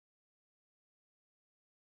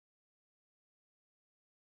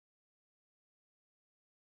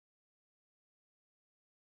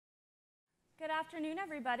Good afternoon,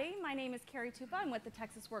 everybody. My name is Carrie Tupa. I'm with the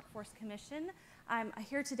Texas Workforce Commission. I'm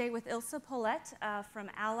here today with Ilse Pollet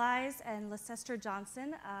from Allies and Lecester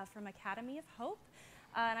Johnson from Academy of Hope.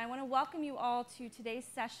 And I want to welcome you all to today's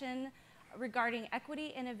session regarding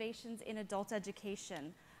equity innovations in adult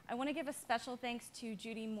education. I want to give a special thanks to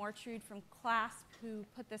Judy Mortrude from CLASP, who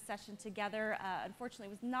put this session together. Unfortunately,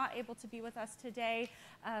 was not able to be with us today,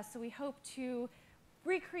 so we hope to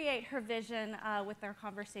recreate her vision with our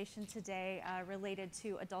conversation today related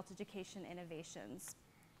to adult education innovations.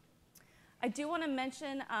 I do want to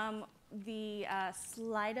mention the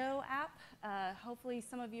Slido app. Hopefully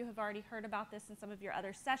some of you have already heard about this in some of your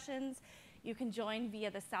other sessions. You can join via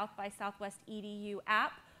the South by Southwest EDU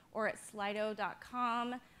app or at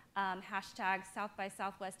slido.com, hashtag South by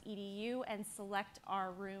Southwest EDU, and select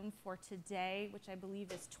our room for today, which I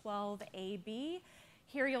believe is 12AB.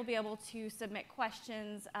 Here you'll be able to submit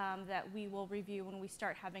questions that we will review when we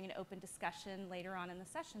start having an open discussion later on in the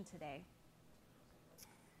session today.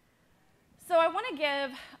 So I want to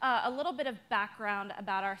give a little bit of background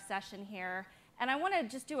about our session here, and I want to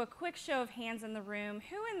just do a quick show of hands in the room.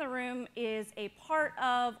 Who in the room is a part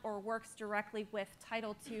of or works directly with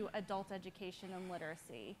Title II adult education and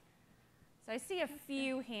literacy? So I see a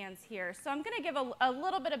few hands here. So I'm going to give a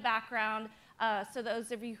little bit of background so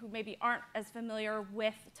those of you who maybe aren't as familiar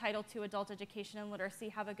with Title II adult education and literacy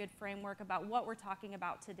have a good framework about what we're talking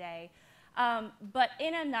about today. But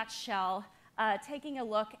in a nutshell, taking a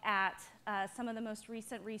look at some of the most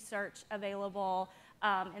recent research available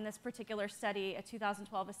in this particular study, a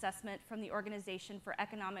 2012 assessment from the Organization for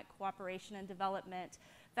Economic Cooperation and Development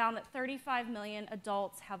found that 35 million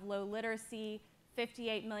adults have low literacy,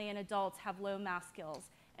 58 million adults have low math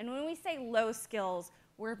skills. And when we say low skills,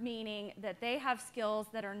 we're meaning that they have skills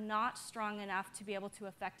that are not strong enough to be able to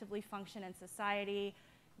effectively function in society,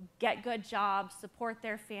 get good jobs, support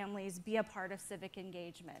their families, be a part of civic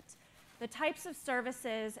engagement. The types of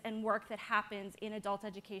services and work that happens in adult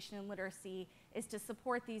education and literacy is to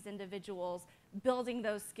support these individuals, building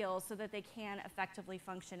those skills so that they can effectively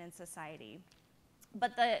function in society.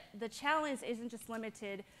 But the challenge isn't just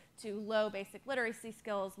limited to low basic literacy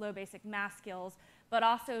skills, low basic math skills, but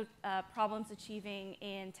also problems achieving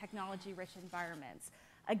in technology-rich environments.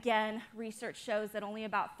 Again, research shows that only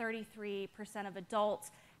about 33% of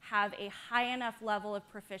adults have a high enough level of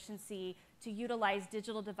proficiency to utilize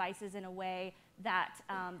digital devices in a way that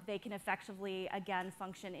they can effectively, again,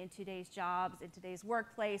 function in today's jobs, in today's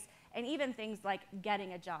workplace, and even things like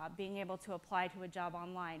getting a job, being able to apply to a job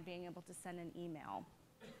online, being able to send an email.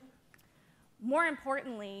 More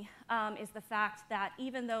importantly is the fact that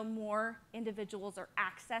even though more individuals are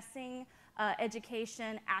accessing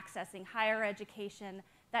education, accessing higher education,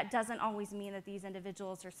 that doesn't always mean that these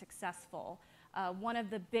individuals are successful. One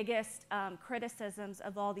of the biggest criticisms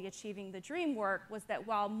of all the Achieving the Dream work was that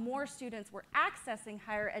while more students were accessing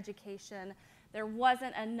higher education, there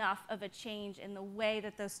wasn't enough of a change in the way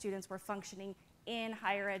that those students were functioning in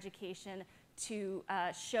higher education to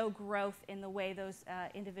show growth in the way those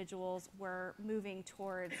individuals were moving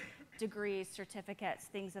towards degrees, certificates,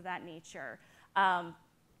 things of that nature.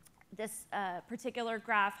 This particular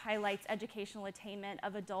graph highlights educational attainment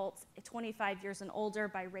of adults 25 years and older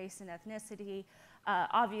by race and ethnicity.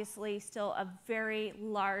 Obviously, still a very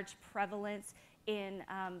large prevalence in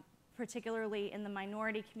particularly in the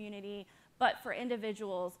minority community, but for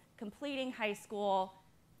individuals completing high school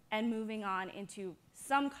and moving on into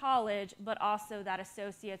some college, but also that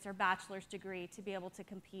associate's or bachelor's degree to be able to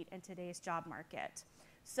compete in today's job market.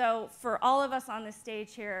 So for all of us on this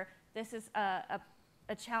stage here, this is a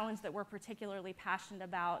challenge that we're particularly passionate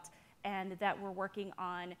about and that we're working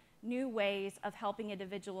on new ways of helping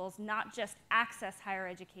individuals not just access higher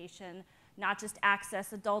education, not just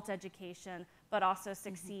access adult education, but also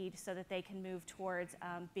succeed so that they can move towards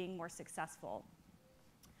being more successful.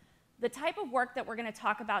 The type of work that we're going to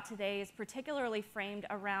talk about today is particularly framed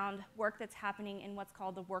around work that's happening in what's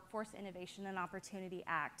called the Workforce Innovation and Opportunity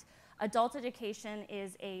Act. Adult education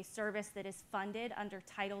is a service that is funded under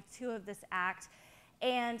Title II of this act.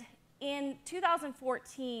 And in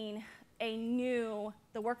 2014, the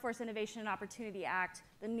Workforce Innovation and Opportunity Act,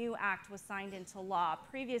 the new act was signed into law.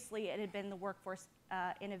 Previously, it had been the Workforce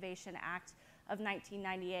Innovation Act of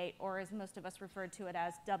 1998, or as most of us referred to it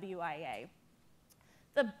as, WIA.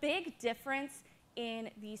 The big difference in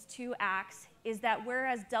these two acts is that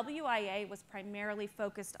whereas WIA was primarily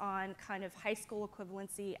focused on kind of high school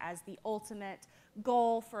equivalency as the ultimate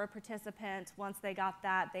goal for a participant, once they got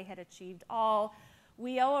that, they had achieved all.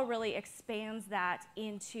 WIOA really expands that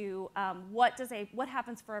into what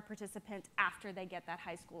happens for a participant after they get that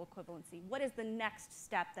high school equivalency. What is the next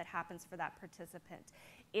step that happens for that participant?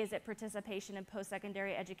 Is it participation in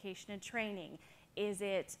post-secondary education and training? Is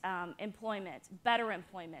it employment, better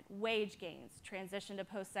employment, wage gains, transition to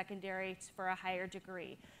post-secondary for a higher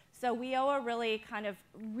degree? So WIOA really kind of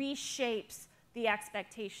reshapes the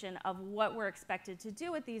expectation of what we're expected to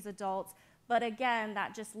do with these adults. But again,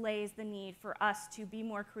 that just lays the need for us to be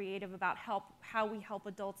more creative about how we help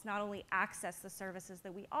adults not only access the services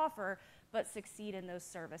that we offer, but succeed in those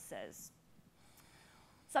services.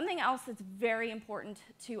 Something else that's very important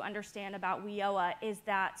to understand about WIOA is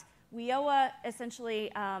that WIOA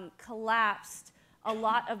essentially collapsed a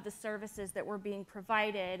lot of the services that were being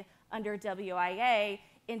provided under WIA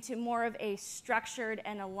into more of a structured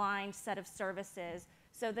and aligned set of services,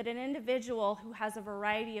 so that an individual who has a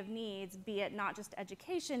variety of needs, be it not just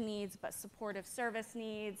education needs, but supportive service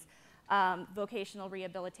needs, vocational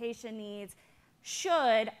rehabilitation needs,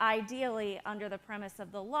 should ideally, under the premise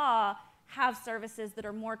of the law, have services that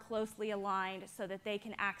are more closely aligned so that they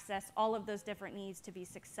can access all of those different needs to be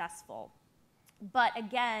successful. But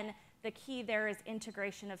again, the key there is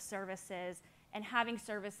integration of services and having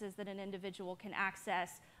services that an individual can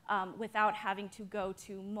access without having to go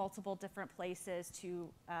to multiple different places to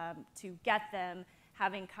get them,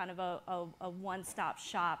 having kind of a one-stop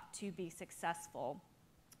shop to be successful.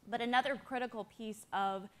 But another critical piece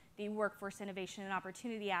of the Workforce Innovation and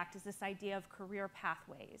Opportunity Act is this idea of career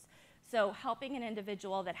pathways. So helping an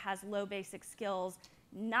individual that has low basic skills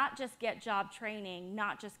not just get job training,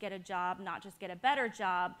 not just get a job, not just get a better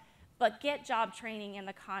job, but get job training in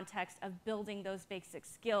the context of building those basic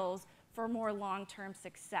skills for more long-term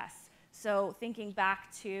success. So thinking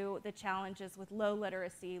back to the challenges with low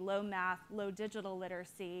literacy, low math, low digital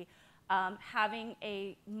literacy, having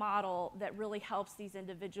a model that really helps these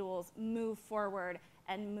individuals move forward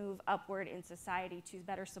and move upward in society to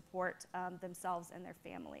better support themselves and their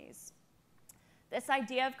families. This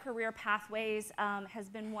idea of career pathways has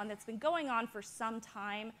been one that's been going on for some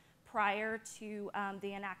time prior to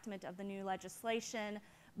the enactment of the new legislation.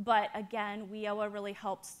 But again, WIOA really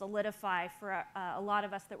helped solidify for a lot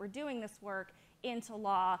of us that were doing this work into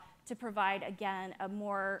law to provide, again, a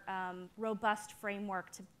more robust framework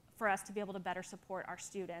for us to be able to better support our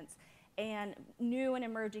students. And new and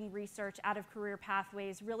emerging research out of career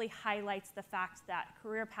pathways really highlights the fact that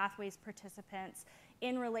career pathways participants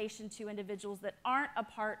in relation to individuals that aren't a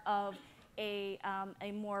part of a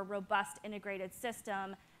more robust integrated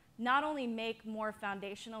system not only make more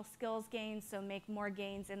foundational skills gains, so make more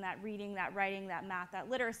gains in that reading, that writing, that math, that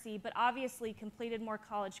literacy, but obviously completed more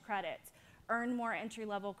college credits, earned more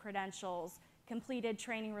entry-level credentials, completed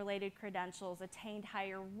training-related credentials, attained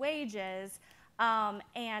higher wages,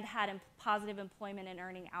 and had positive employment and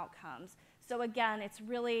earning outcomes. So again, it's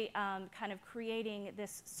really kind of creating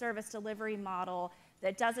this service delivery model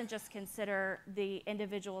that doesn't just consider the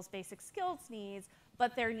individual's basic skills needs,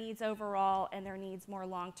 but their needs overall and their needs more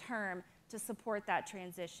long-term to support that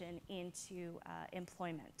transition into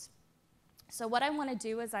employment. So what I want to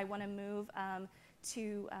do is I want to move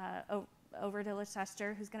over to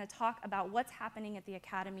Lecester, who's going to talk about what's happening at the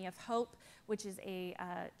Academy of Hope, which is an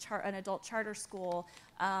adult charter school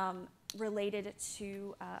related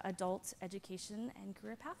to adult education and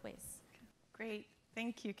career pathways. Great.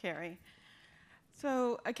 Thank you, Carrie.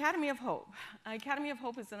 So Academy of Hope. Academy of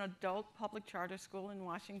Hope is an adult public charter school in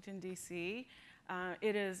Washington, D.C.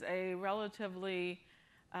 It is a relatively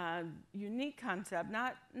unique concept,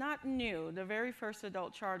 not new. The very first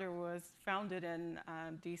adult charter was founded in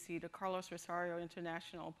D.C., the Carlos Rosario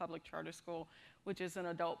International Public Charter School, which is an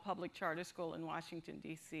adult public charter school in Washington,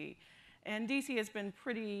 D.C. And D.C. has been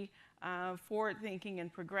pretty forward-thinking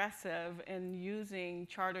and progressive in using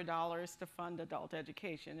charter dollars to fund adult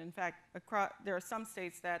education. In fact, there are some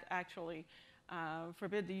states that actually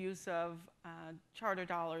forbid the use of charter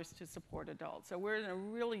dollars to support adults. So we're in a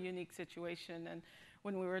really unique situation. And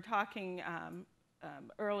when we were talking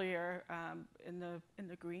earlier in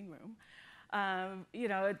the green room, you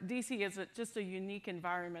know, DC is just a unique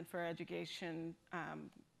environment for education,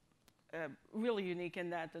 really unique in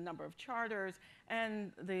that the number of charters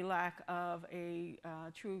and the lack of a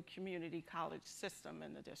true community college system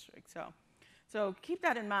in the district. So keep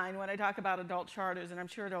that in mind when I talk about adult charters, and I'm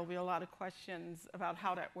sure there'll be a lot of questions about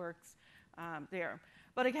how that works there.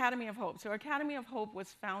 But Academy of Hope. So Academy of Hope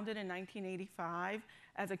was founded in 1985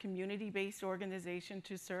 as a community-based organization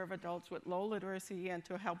to serve adults with low literacy and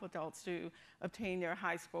to help adults to obtain their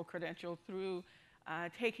high school credential through by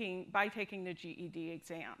taking the GED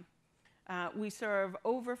exam. We serve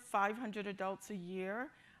over 500 adults a year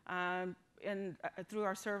through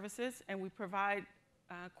our services, and we provide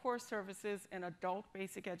core services in adult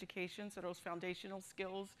basic education, so those foundational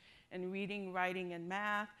skills in reading, writing, and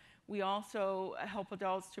math. We also help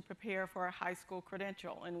adults to prepare for a high school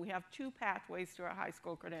credential, and we have 2 pathways to a high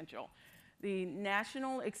school credential. The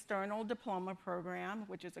National External Diploma Program,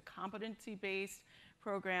 which is a competency-based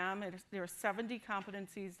program. There are 70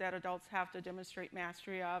 competencies that adults have to demonstrate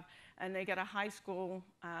mastery of, and they get a high school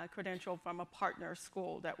credential from a partner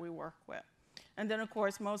school that we work with. And then, of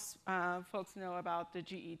course, most folks know about the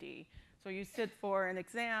GED. So you sit for an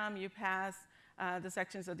exam, you pass the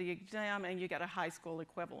sections of the exam, and you get a high school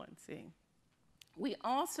equivalency. We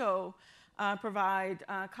also provide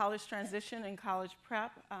college transition and college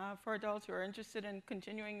prep for adults who are interested in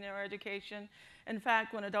continuing their education. In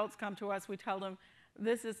fact, when adults come to us, we tell them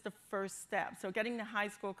this is the first step. So getting the high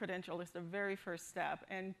school credential is the very first step,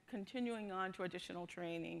 and continuing on to additional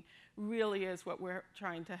training really is what we're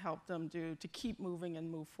trying to help them do to keep moving and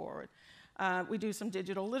move forward. We do some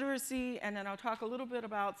digital literacy, and then I'll talk a little bit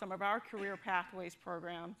about some of our career pathways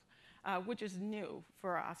programs, which is new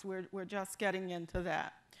for us. We're just getting into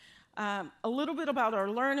that. A little bit about our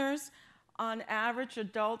learners. On average,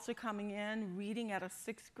 adults are coming in reading at a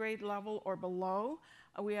 6th grade level or below.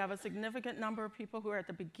 We have a significant number of people who are at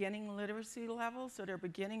the beginning literacy level, so they're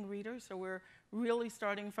beginning readers, so we're really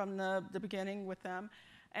starting from the beginning with them.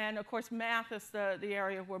 And of course, math is the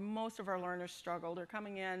area where most of our learners struggle. They're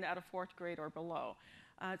coming in at a 4th grade or below.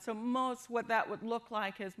 So what that would look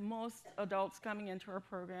like is most adults coming into our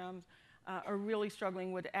programs are really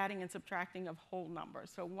struggling with adding and subtracting of whole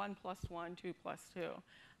numbers. So 1 + 1, 2 + 2.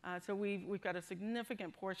 So we've got a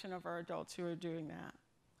significant portion of our adults who are doing that,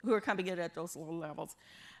 who are coming in at those low levels.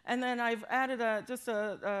 And then I've added just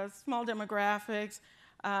a small demographics.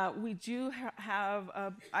 We do have,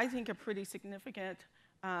 I think, a pretty significant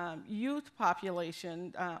youth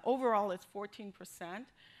population. Overall, it's 14%,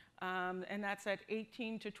 and that's at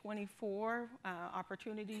 18 to 24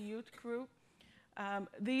 opportunity youth group.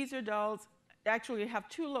 These adults actually have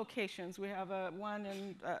 2 locations. We have one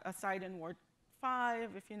in a site in Ward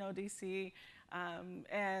 5, if you know DC,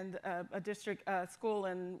 and a district school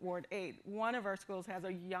in Ward 8. One of our schools has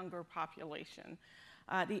a younger population.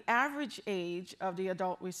 The average age of the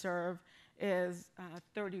adult we serve is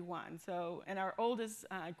 31. So, and our oldest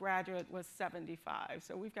graduate was 75.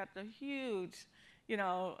 So we've got a huge,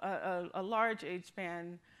 a large age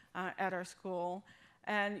span at our school.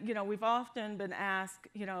 And, we've often been asked,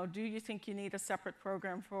 do you think you need a separate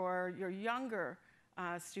program for your younger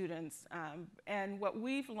students? And what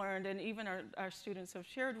we've learned, and even our students have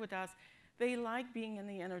shared with us, they like being in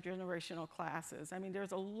the intergenerational classes. I mean,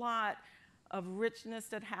 there's a lot of richness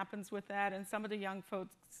that happens with that, and some of the young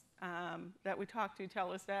folks that we talk to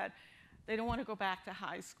tell us that they don't want to go back to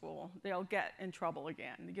high school. They'll get in trouble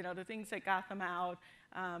again. The things that got them out,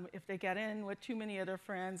 if they get in with too many other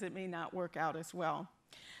friends, it may not work out as well.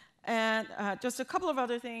 And just a couple of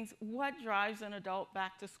other things. What drives an adult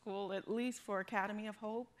back to school, at least for Academy of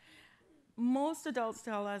Hope? Most adults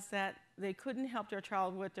tell us that they couldn't help their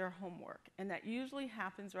child with their homework, and that usually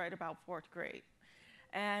happens right about 4th grade.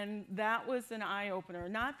 And that was an eye-opener.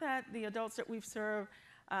 Not that the adults that we've served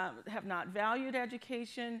have not valued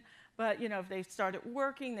education, but if they've started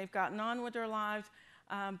working, they've gotten on with their lives.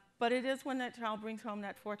 But it is when that child brings home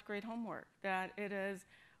that 4th grade homework that it is,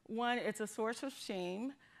 one, it's a source of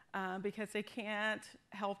shame because they can't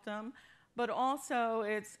help them. But also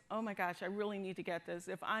it's, oh my gosh, I really need to get this.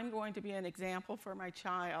 If I'm going to be an example for my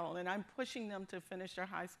child and I'm pushing them to finish their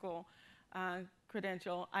high school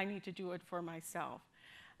credential, I need to do it for myself.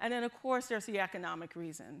 And then, of course, there's the economic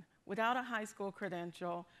reason. Without a high school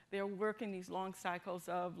credential, they're working these long cycles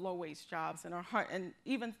of low-wage jobs, and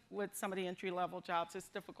even with some of the entry-level jobs, it's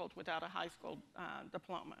difficult without a high school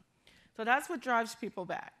diploma. So that's what drives people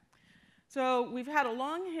back. So we've had a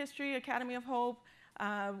long history, Academy of Hope.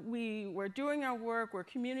 We're doing our work. We're a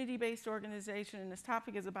community-based organization, and this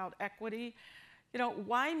topic is about equity.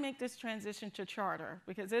 Why make this transition to charter?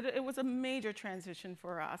 Because it was a major transition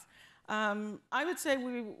for us. I would say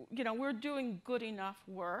we're doing good enough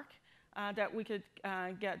work that we could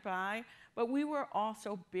get by, but we were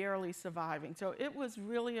also barely surviving. So it was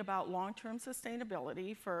really about long-term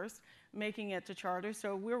sustainability first, making it to charter.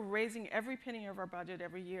 So we're raising every penny of our budget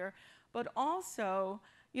every year, but also,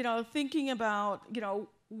 thinking about,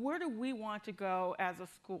 where do we want to go as a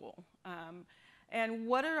school? And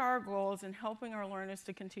what are our goals in helping our learners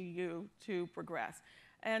to continue to progress?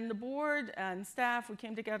 And the board and staff, we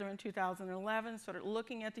came together in 2011, started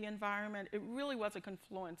looking at the environment. It really was a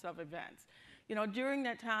confluence of events. during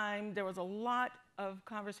that time, there was a lot of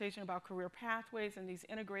conversation about career pathways and these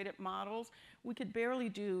integrated models. We could barely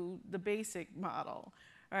do the basic model,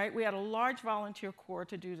 right? We had a large volunteer corps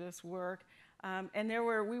to do this work, and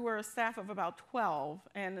we were a staff of about 12,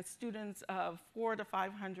 and the students of 400 to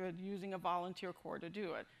 500 using a volunteer corps to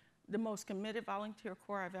do it. The most committed volunteer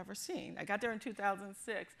corps I've ever seen. I got there in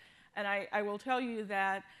 2006, and I will tell you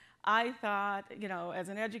that I thought, as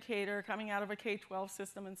an educator coming out of a K-12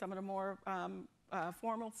 system and some of the more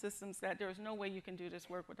formal systems, that there's no way you can do this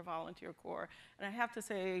work with a volunteer corps. And I have to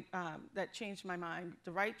say that changed my mind.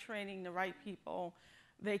 The right training, the right people,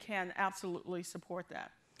 they can absolutely support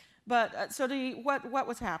that. But so what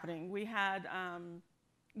was happening? We had,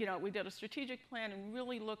 we did a strategic plan and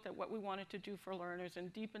really looked at what we wanted to do for learners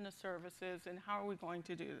and deepen the services and how are we going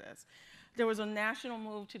to do this. There was a national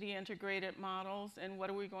move to the integrated models, and what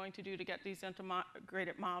are we going to do to get these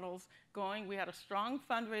integrated models going? We had a strong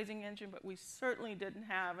fundraising engine, but we certainly didn't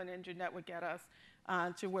have an engine that would get us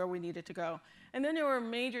to where we needed to go. And then there were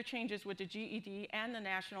major changes with the GED and the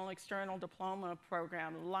National External Diploma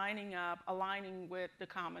Program aligning with the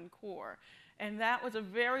Common Core. And that was a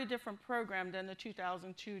very different program than the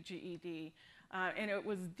 2002 GED. And it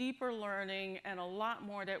was deeper learning and a lot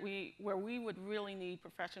more where we would really need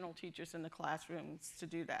professional teachers in the classrooms to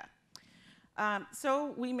do that.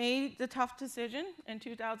 So we made the tough decision in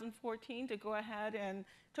 2014 to go ahead, and it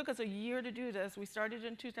took us a year to do this. We started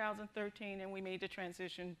in 2013 and we made the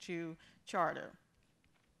transition to charter.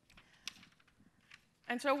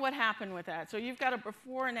 And so what happened with that? So you've got a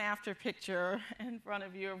before and after picture in front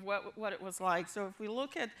of you of what it was like. So if we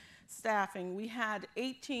look at staffing, we had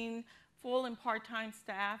 18 full and part-time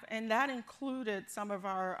staff, and that included some of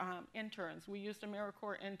our interns. We used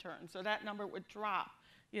AmeriCorps interns, so that number would drop,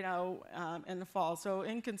 in the fall. So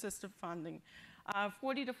inconsistent funding.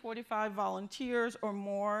 40 to 45 volunteers or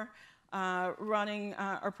more running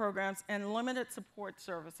our programs, and limited support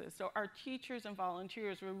services. So our teachers and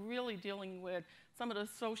volunteers were really dealing with some of the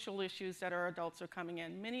social issues that our adults are coming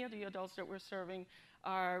in. Many of the adults that we're serving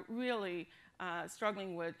are really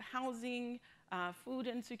struggling with housing, food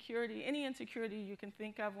insecurity, any insecurity you can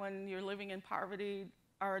think of when you're living in poverty.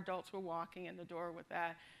 Our adults were walking in the door with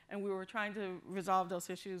that, and we were trying to resolve those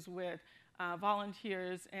issues with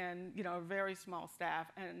volunteers and a very small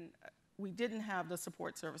staff, and we didn't have the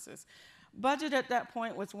support services. Budget at that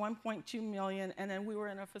point was $1.2 million, and then we were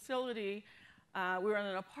in a facility. We were in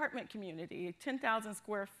an apartment community, 10,000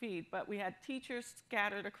 square feet, but we had teachers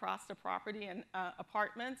scattered across the property in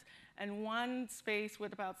apartments, and one space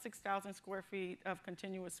with about 6,000 square feet of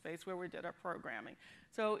continuous space where we did our programming.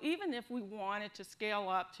 So even if we wanted to scale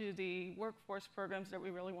up to the workforce programs that we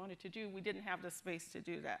really wanted to do, we didn't have the space to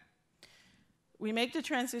do that. We make the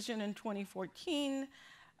transition in 2014.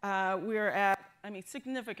 We're at,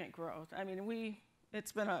 significant growth.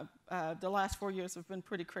 It's been the last 4 years have been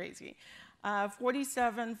pretty crazy.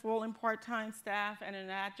 47 full and part-time staff and an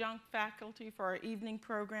adjunct faculty for our evening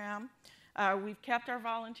program. We've kept our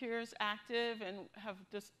volunteers active and have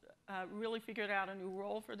just really figured out a new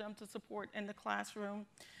role for them to support in the classroom.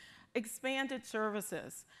 Expanded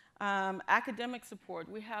services, academic support.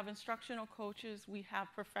 We have instructional coaches. We have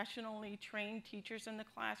professionally trained teachers in the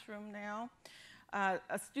classroom now.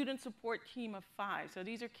 A student support team of 5. So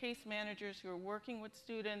these are case managers who are working with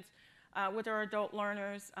students, with our adult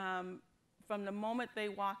learners. From the moment they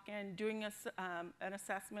walk in, doing an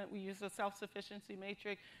assessment, we use a self-sufficiency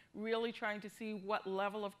matrix, really trying to see what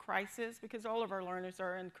level of crisis, because all of our learners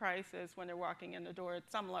are in crisis when they're walking in the door at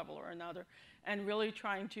some level or another, and really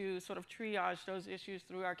trying to sort of triage those issues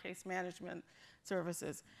through our case management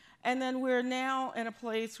services. And then we're now in a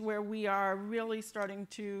place where we are really starting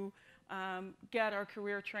to get our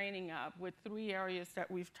career training up with 3 areas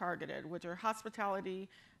that we've targeted, which are hospitality,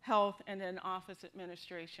 health, and then office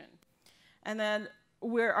administration. And then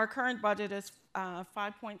our current budget is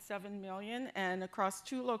 $5.7 million, and across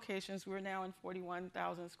 2 locations, we're now in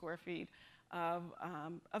 41,000 square feet of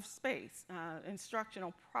space,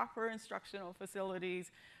 proper instructional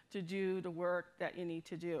facilities to do the work that you need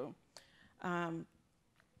to do.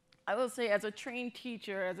 I will say, as a trained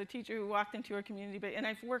teacher, as a teacher who walked into a community-based, and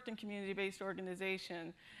I've worked in community-based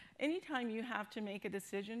organization, anytime you have to make a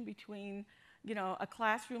decision between, a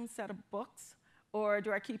classroom set of books or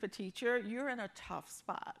do I keep a teacher, you're in a tough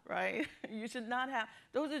spot, right? You should not have,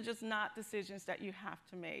 those are just not decisions that you have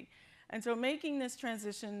to make. And so making this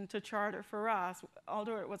transition to charter for us,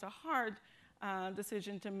 although it was a hard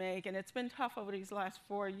decision to make, and it's been tough over these last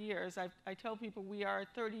 4 years, I tell people we are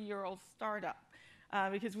a 30-year-old startup.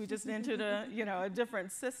 Because we just entered a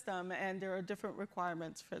different system, and there are different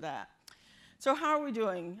requirements for that. So how are we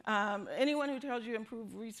doing? Anyone who tells you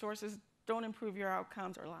improved resources don't improve your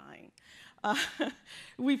outcomes are lying.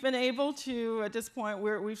 We've been able to, at this point,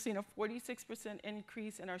 we've seen a 46%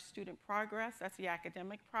 increase in our student progress. That's the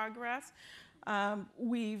academic progress.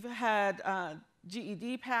 We've had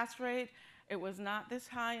GED pass rate. It was not this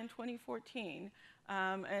high in 2014.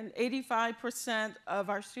 And 85% of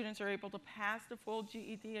our students are able to pass the full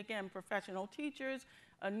GED. Again, professional teachers,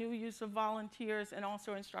 a new use of volunteers, and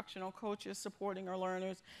also instructional coaches supporting our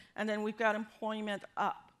learners. And then we've got employment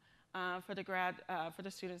up for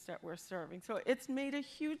the students that we're serving. So it's made a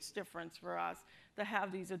huge difference for us to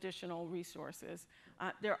have these additional resources.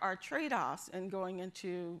 There are trade-offs in going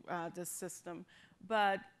into this system,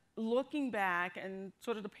 but looking back and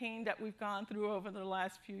sort of the pain that we've gone through over the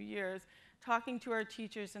last few years, talking to our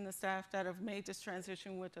teachers and the staff that have made this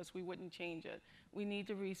transition with us, we wouldn't change it. We need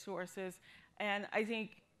the resources. And I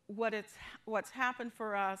think what's happened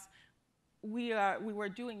for us, we were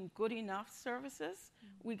doing good enough services.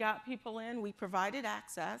 We got people in, we provided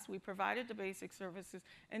access, we provided the basic services,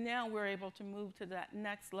 and now we're able to move to that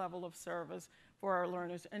next level of service for our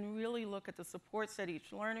learners and really look at the supports that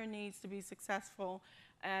each learner needs to be successful,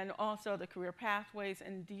 and also the career pathways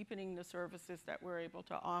and deepening the services that we're able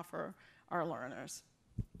to offer our learners.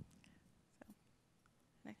 So,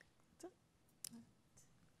 next.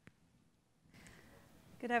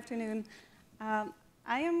 Good afternoon. I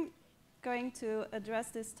am going to address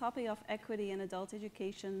this topic of equity in adult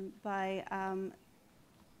education by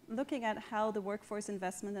looking at how the Workforce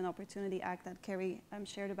Investment and Opportunity Act that Carrie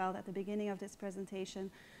shared about at the beginning of this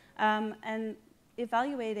presentation, and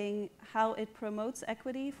evaluating how it promotes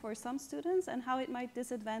equity for some students and how it might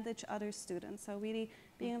disadvantage other students. So really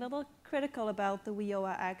being a little critical about the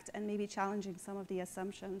WIOA Act and maybe challenging some of the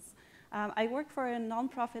assumptions. I work for a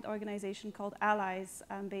nonprofit organization called Allies,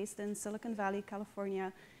 based in Silicon Valley,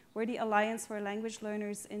 California. We're the Alliance for Language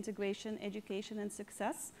Learners Integration, Education, and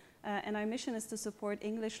Success. And our mission is to support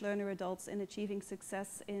English learner adults in achieving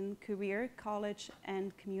success in career, college,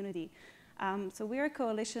 and community. So we're a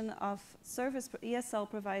coalition of ESL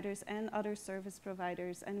providers and other service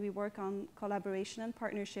providers, and we work on collaboration and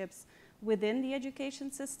partnerships within the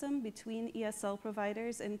education system between ESL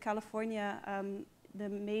providers. In California, the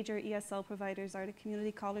major ESL providers are the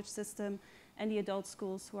community college system and the adult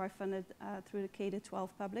schools who are funded through the K-12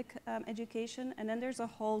 public education. And then there's a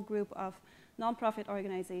whole group of nonprofit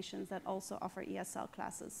organizations that also offer ESL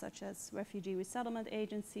classes, such as refugee resettlement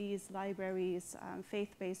agencies, libraries,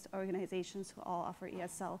 faith-based organizations who all offer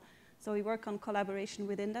ESL. So we work on collaboration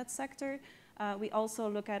within that sector. We also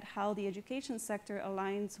look at how the education sector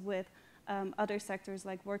aligns with other sectors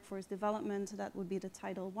like workforce development, that would be the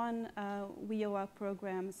Title I, WIOA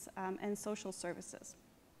programs, and social services.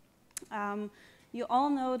 You all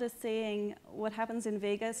know the saying, what happens in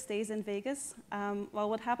Vegas stays in Vegas. Well,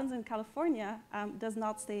 what happens in California does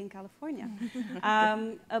not stay in California.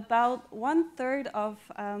 About 1/3 of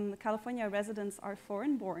California residents are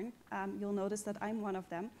foreign born. You'll notice that I'm one of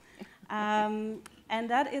them. And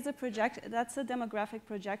that is that's a demographic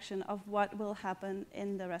projection of what will happen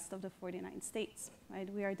in the rest of the 49 states, right?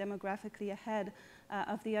 We are demographically ahead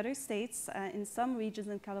of the other states. In some regions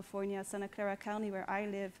in California, Santa Clara County, where I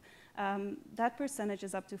live, that percentage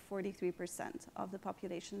is up to 43% of the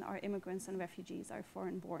population are immigrants and refugees, are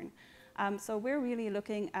foreign born. So we're really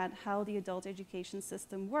looking at how the adult education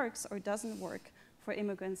system works or doesn't work for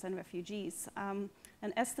immigrants and refugees.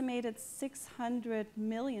 An estimated 600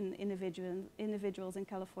 million individuals in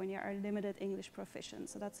California are limited English proficient.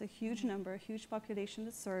 So that's a huge number, a huge population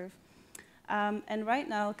to serve. And right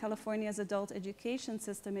now, California's adult education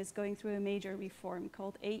system is going through a major reform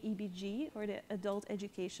called AEBG, or the Adult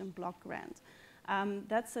Education Block Grant.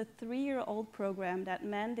 That's a 3-year-old program that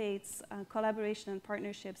mandates collaboration and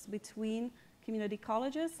partnerships between community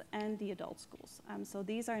colleges and the adult schools. So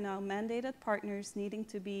these are now mandated partners needing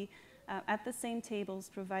to be at the same tables,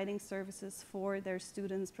 providing services for their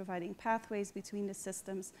students, providing pathways between the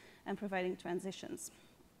systems, and providing transitions.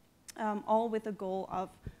 All with the goal of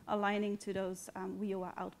aligning to those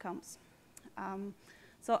WIOA outcomes.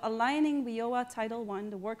 So aligning WIOA Title I,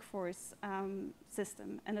 the workforce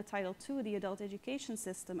system, and the Title II, the adult education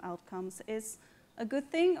system outcomes is a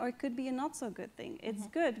good thing, or it could be a not so good thing. It's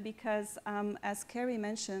good because, as Carrie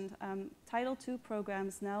mentioned, Title II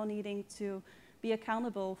programs now needing to be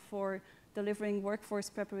accountable for delivering workforce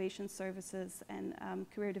preparation services and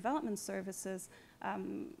career development services,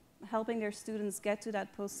 helping their students get to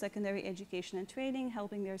that post-secondary education and training,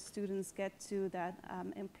 helping their students get to that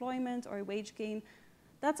employment or wage gain.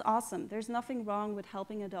 That's awesome. There's nothing wrong with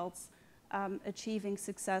helping adults achieving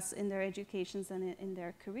success in their educations and in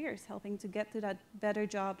their careers, helping to get to that better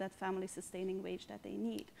job, that family-sustaining wage that they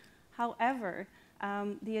need. However,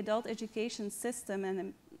 the adult education system, and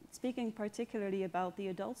I'm speaking particularly about the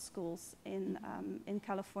adult schools in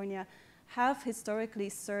California, have historically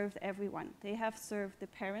served everyone. They have served the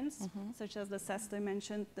parents, such as Leicester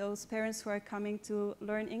mentioned, those parents who are coming to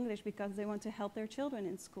learn English because they want to help their children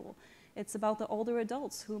in school. It's about the older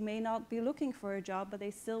adults who may not be looking for a job, but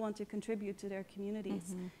they still want to contribute to their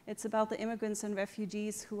communities. It's about the immigrants and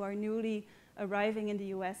refugees who are newly arriving in the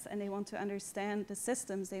US and they want to understand the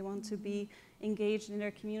systems. They want to be engaged in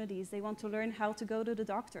their communities. They want to learn how to go to the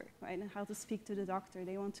doctor, right, and how to speak to the doctor.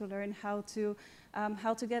 They want to learn how to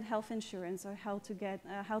get health insurance, or how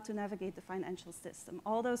to navigate the financial system.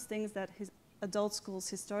 All those things that adult schools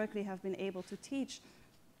historically have been able to teach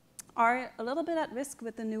are a little bit at risk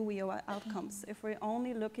with the new WIOA outcomes. If we're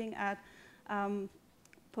only looking at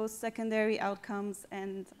post-secondary outcomes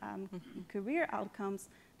and career outcomes,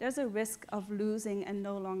 there's a risk of losing and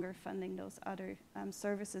no longer funding those other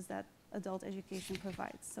services that adult education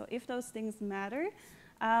provides. So if those things matter,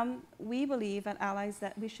 we believe at Allies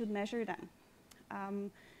that we should measure them.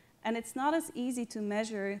 And it's not as easy to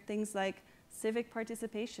measure things like civic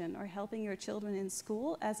participation or helping your children in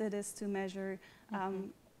school as it is to measure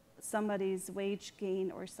somebody's wage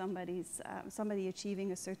gain or somebody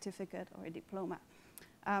achieving a certificate or a diploma.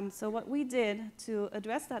 So what we did to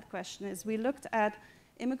address that question is we looked at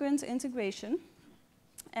immigrant integration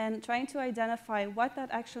and trying to identify what that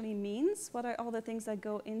actually means, what are all the things that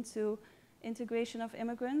go into integration of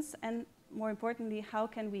immigrants, and more importantly, how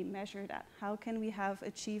can we measure that? How can we have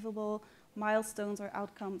achievable milestones or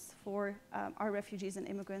outcomes for our refugees and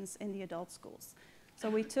immigrants in the adult schools? So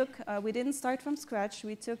we didn't start from scratch.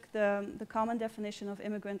 We took the common definition of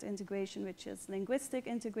immigrant integration, which is linguistic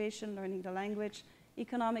integration, learning the language,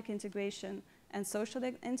 economic integration, and social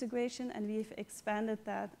integration, and we've expanded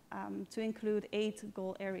that to include 8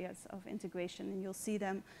 goal areas of integration, and you'll see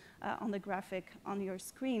them on the graphic on your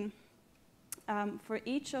screen. For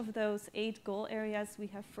each of those 8 goal areas, we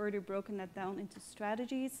have further broken that down into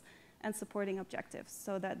strategies and supporting objectives,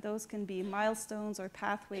 so that those can be milestones or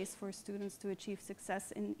pathways for students to achieve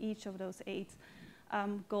success in each of those 8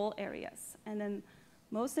 goal areas. And then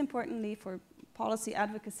most importantly, for policy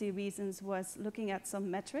advocacy reasons, was looking at some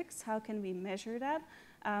metrics. How can we measure that?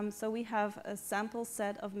 So we have a sample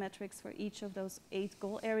set of metrics for each of those 8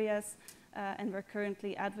 goal areas, and we're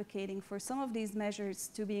currently advocating for some of these measures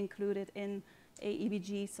to be included in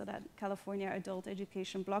AEBG, so that California Adult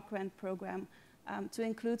Education Block Grant Program, to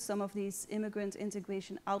include some of these immigrant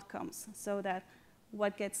integration outcomes, so that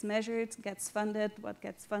what gets measured gets funded, what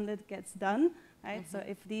gets funded gets done, right? So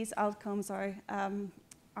if these outcomes are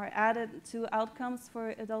added to outcomes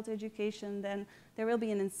for adult education, then there will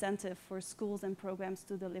be an incentive for schools and programs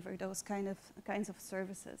to deliver those kinds of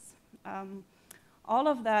services. All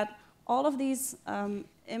of these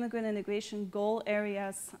immigrant integration goal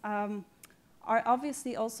areas are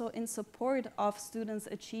obviously also in support of students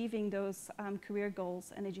achieving those career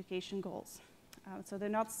goals and education goals. So they're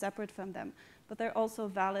not separate from them, but they're also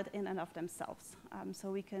valid in and of themselves. So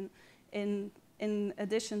we can, in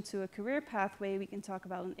addition to a career pathway, we can talk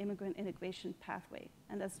about an immigrant integration pathway,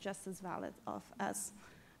 and that's just as valid as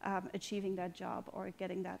achieving that job or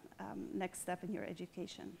getting that next step in your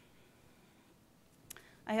education.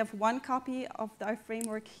 I have one copy of our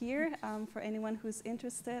framework here for anyone who's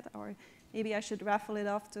interested, or maybe I should raffle it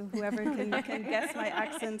off to whoever can guess my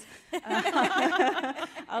accent.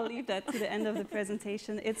 I'll leave that to the end of the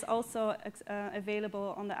presentation. It's also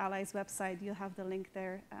available on the Allies website. You'll have the link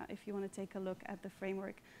there. If you want to take a look at the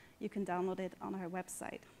framework, you can download it on our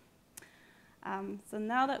website. So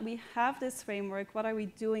now that we have this framework, what are we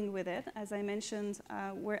doing with it? As I mentioned,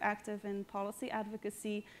 we're active in policy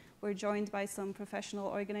advocacy. We're joined by some professional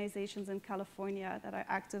organizations in California that are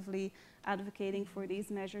actively advocating for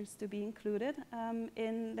these measures to be included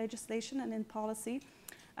in legislation and in policy.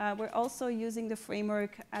 We're also using the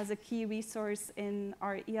framework as a key resource in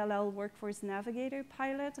our ELL Workforce Navigator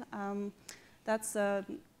pilot. That's a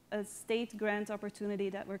state grant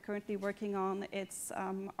opportunity that we're currently working on. It's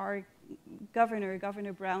our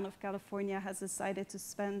Governor Brown of California has decided to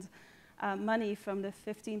spend money from the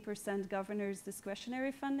 15% governor's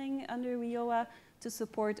discretionary funding under WIOA to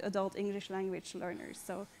support adult English language learners.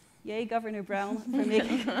 So yay, Governor Brown,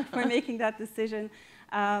 for making that decision.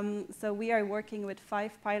 So we are working with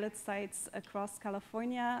 5 pilot sites across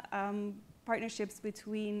California, partnerships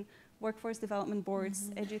between workforce development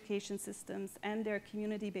boards, education systems, and their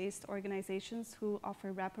community-based organizations who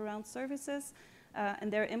offer wraparound services.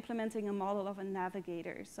 And they're implementing a model of a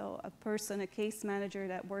navigator. So a person, a case manager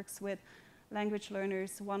that works with language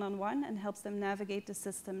learners one-on-one and helps them navigate the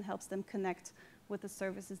system, helps them connect with the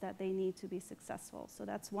services that they need to be successful. So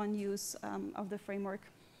that's one use of the framework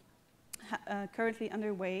currently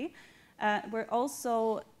underway. We're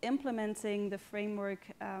also implementing the framework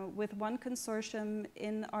with one consortium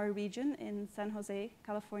in our region in San Jose,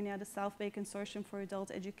 California, the South Bay Consortium for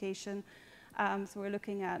Adult Education. So we're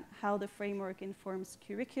looking at how the framework informs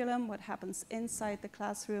curriculum, what happens inside the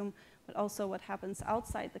classroom, but also what happens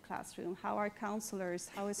outside the classroom. How are counselors,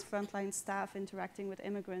 how is frontline staff interacting with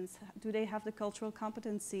immigrants? Do they have the cultural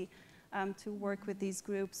competency to work with these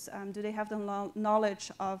groups? Do they have the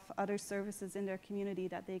knowledge of other services in their community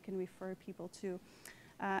that they can refer people to?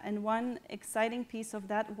 And one exciting piece of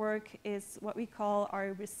that work is what we call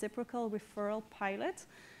our reciprocal referral pilot.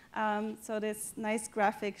 So this nice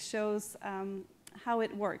graphic shows how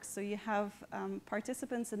it works. So you have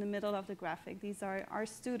participants in the middle of the graphic. These are our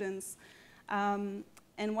students. And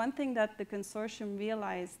one thing that the consortium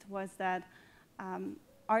realized was that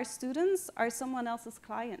our students are someone else's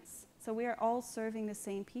clients. So we are all serving the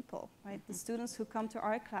same people, right? The students who come to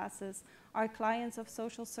our classes are clients of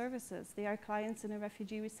social services. They are clients in a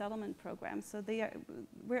refugee resettlement program. So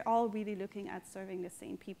we're all really looking at serving the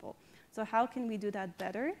same people. So how can we do that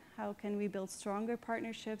better? How can we build stronger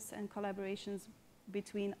partnerships and collaborations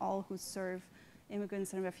between all who serve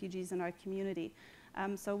immigrants and refugees in our community?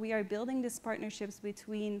 So we are building these partnerships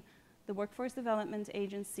between the Workforce Development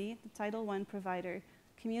Agency, the Title I provider,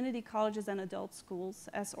 community colleges and adult schools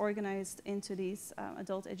as organized into these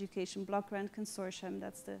adult education block grant consortium,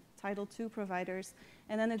 that's the Title II providers,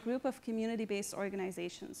 and then a group of community-based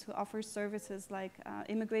organizations who offer services like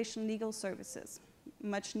immigration legal services,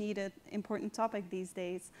 much needed, important topic these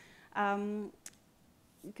days,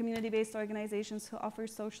 community-based organizations who offer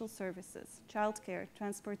social services, childcare,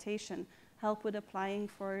 transportation, help with applying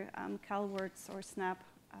for CalWorks or SNAP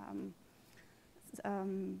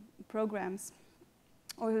programs,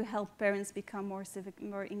 or who help parents become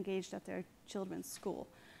more engaged at their children's school.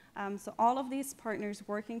 So all of these partners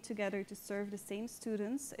working together to serve the same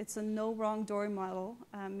students. It's a no wrong door model,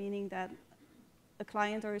 meaning that a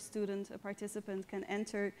client or a student, a participant, can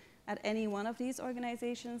enter at any one of these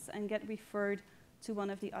organizations and get referred to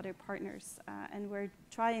one of the other partners. And we're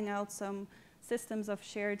trying out some systems of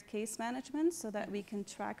shared case management so that we can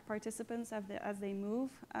track participants as they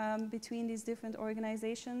move between these different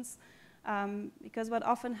organizations. Because what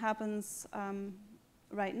often happens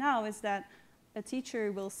right now is that a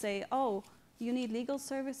teacher will say, oh, you need legal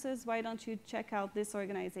services, why don't you check out this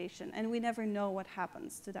organization? And we never know what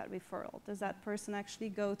happens to that referral. Does that person actually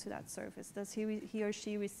go to that service? Does he or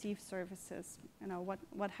she receive services? You know,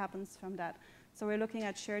 what happens from that? So we're looking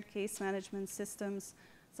at shared case management systems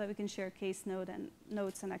so we can share case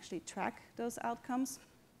notes and actually track those outcomes.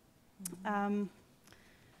 Mm-hmm.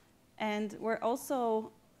 And we're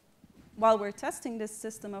also, while we're testing this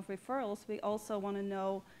system of referrals, we also want to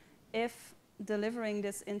know if delivering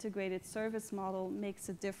this integrated service model makes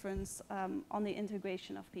a difference on the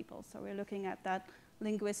integration of people. So we're looking at that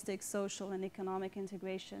linguistic, social, and economic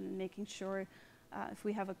integration, and making sure if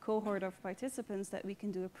we have a cohort of participants that we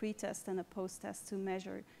can do a pre-test and a post-test to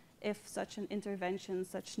measure if such an intervention,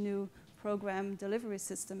 such new program delivery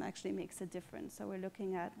system actually makes a difference. So we're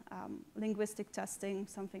looking at linguistic testing,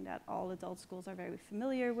 something that all adult schools are very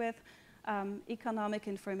familiar with, economic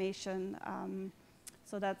information,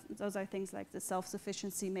 so those are things like the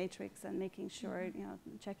self-sufficiency matrix and making sure, you know,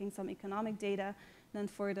 checking some economic data. Then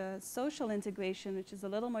for the social integration, which is a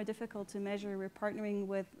little more difficult to measure, we're partnering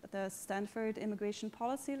with the Stanford Immigration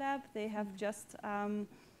Policy Lab. They have just,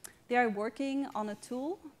 they are working on a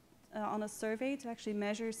tool, on a survey to actually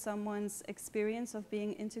measure someone's experience of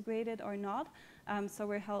being integrated or not. So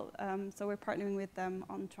we're partnering with them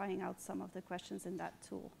on trying out some of the questions in that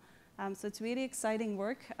tool. So it's really exciting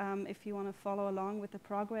work. If you want to follow along with the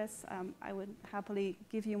progress, I would happily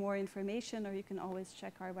give you more information, or you can always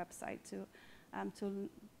check our website to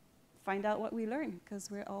find out what we learn, because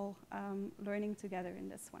we're all learning together in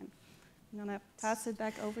this one. I'm going to pass it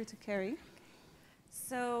back over to Carrie.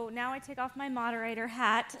 So now I take off my moderator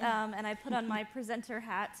hat and I put on my presenter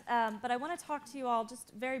hat. But I want to talk to you all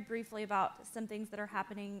just very briefly about some things that are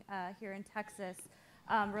happening here in Texas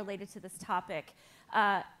related to this topic.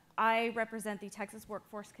 I represent the Texas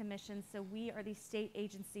Workforce Commission, so we are the state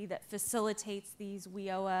agency that facilitates these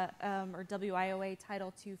WIOA or WIOA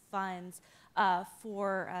Title II funds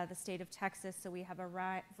for the state of Texas. So we have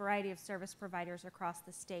a variety of service providers across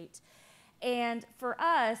the state. And for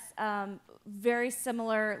us, very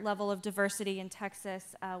similar level of diversity in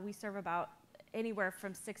Texas. We serve about anywhere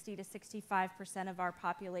from 60 to 65% of our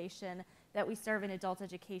population that we serve in adult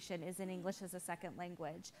education is in English as a second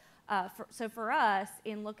language. So for us,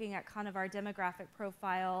 in looking at kind of our demographic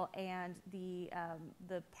profile and the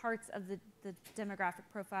parts of the demographic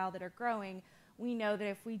profile that are growing, we know that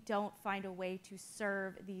if we don't find a way to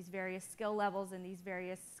serve these various skill levels and these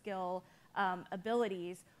various skill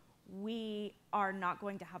abilities, we are not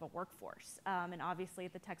going to have a workforce. And obviously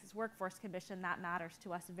at the Texas Workforce Commission, that matters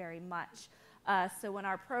to us very much. So when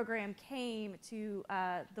our program came to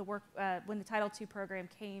when the Title II program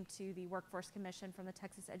came to the Workforce Commission from the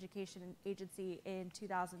Texas Education Agency in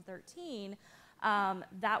 2013,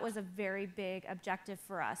 that was a very big objective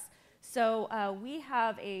for us. So we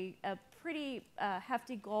have a pretty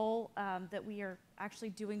hefty goal that we are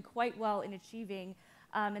actually doing quite well in achieving,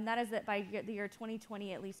 and that is that by the year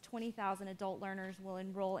 2020, at least 20,000 adult learners will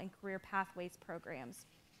enroll in career pathways programs.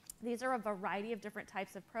 These are a variety of different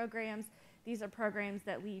types of programs. These are programs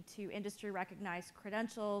that lead to industry-recognized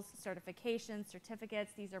credentials, certifications,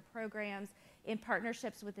 certificates. These are programs in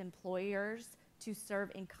partnerships with employers to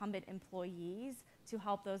serve incumbent employees, to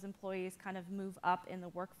help those employees kind of move up in the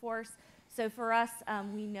workforce. So for us,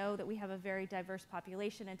 we know that we have a very diverse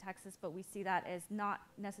population in Texas, but we see that as not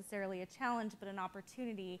necessarily a challenge, but an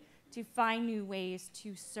opportunity to find new ways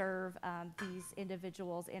to serve these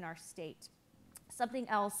individuals in our state. Something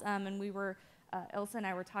else, and we were, Ilse and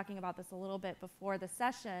I were talking about this a little bit before the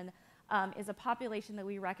session, is a population that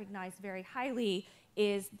we recognize very highly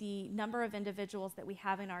is the number of individuals that we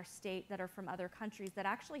have in our state that are from other countries that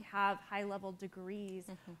actually have high-level degrees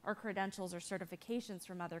or credentials or certifications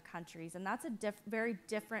from other countries. And that's a very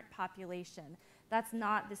different population. That's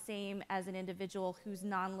not the same as an individual who's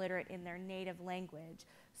non-literate in their native language.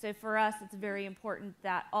 So for us, it's very important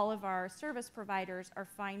that all of our service providers are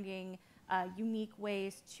finding unique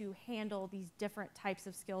ways to handle these different types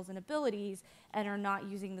of skills and abilities and are not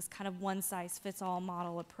using this kind of one-size-fits-all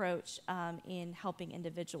model approach in helping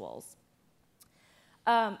individuals.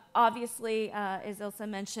 Obviously, as Ilse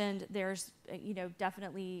mentioned, there's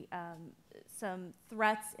definitely some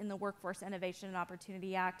threats in the Workforce Innovation and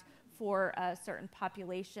Opportunity Act for certain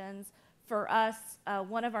populations. For us,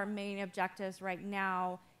 one of our main objectives right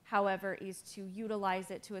now, however, is to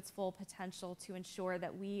utilize it to its full potential to ensure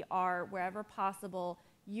that we are, wherever possible,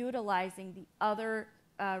 utilizing the other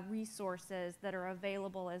resources that are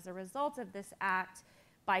available as a result of this act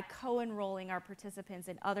by co-enrolling our participants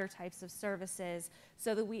in other types of services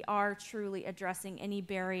so that we are truly addressing any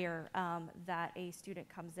barrier that a student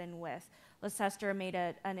comes in with. Lecester made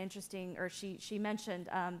an interesting, or she mentioned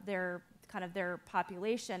their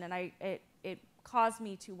population, and it caused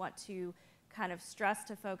me to want to kind of stress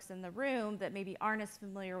to folks in the room that maybe aren't as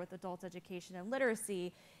familiar with adult education and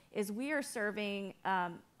literacy is we are serving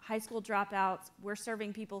high school dropouts. We're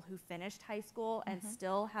serving people who finished high school and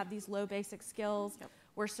still have these low basic skills. Yep.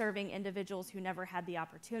 We're serving individuals who never had the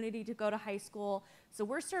opportunity to go to high school. So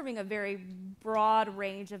we're serving a very broad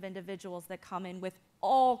range of individuals that come in with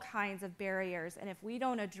all kinds of barriers. And if we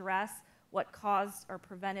don't address what caused or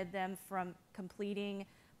prevented them from completing,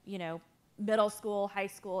 middle school, high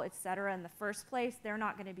school, et cetera, in the first place, they're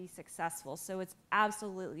not going to be successful. So it's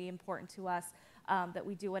absolutely important to us that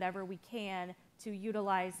we do whatever we can to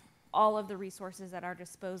utilize all of the resources at our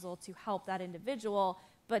disposal to help that individual,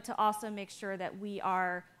 but to also make sure that we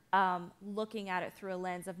are looking at it through a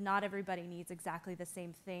lens of not everybody needs exactly the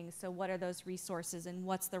same thing. So what are those resources and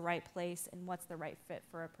what's the right place and what's the right fit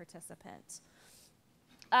for a participant?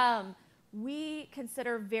 We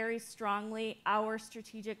consider very strongly our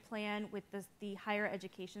strategic plan with the higher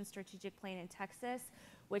education strategic plan in Texas,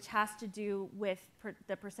 which has to do with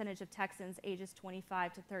the percentage of Texans ages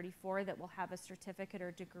 25 to 34 that will have a certificate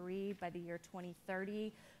or degree by the year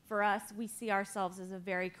 2030. For us, we see ourselves as a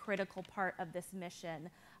very critical part of this mission.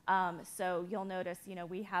 So you'll notice,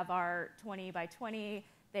 we have our 20 by 20,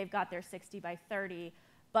 they've got their 60 by 30.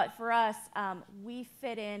 But for us, we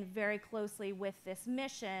fit in very closely with this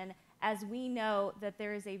mission, as we know that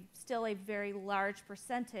there is still a very large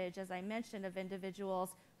percentage, as I mentioned, of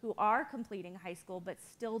individuals who are completing high school but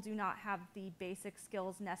still do not have the basic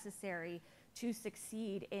skills necessary to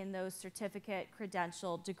succeed in those certificate,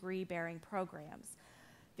 credential, degree-bearing programs.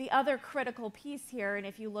 The other critical piece here, and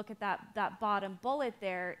if you look at that bottom bullet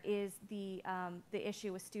there, is the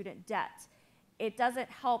issue with student debt. It doesn't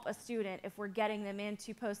help a student if we're getting them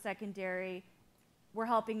into post-secondary, we're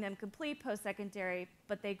helping them complete post-secondary,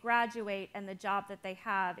 but they graduate and the job that they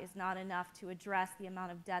have is not enough to address the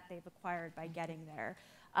amount of debt they've acquired by getting there.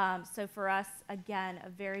 So for us, again, a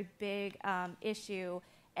very big issue,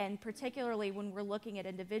 and particularly when we're looking at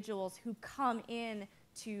individuals who come in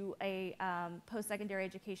to a post-secondary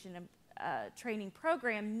education training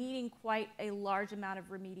program needing quite a large amount of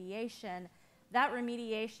remediation, that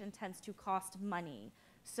remediation tends to cost money.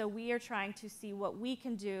 So we are trying to see what we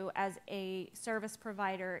can do as a service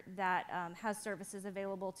provider that has services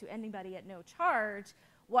available to anybody at no charge.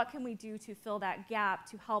 What can we do to fill that gap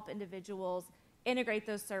to help individuals integrate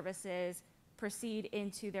those services, proceed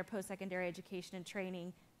into their post-secondary education and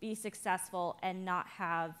training, be successful, and not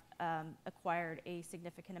have acquired a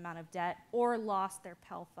significant amount of debt or lost their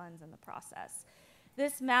Pell funds in the process.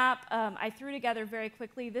 This map I threw together very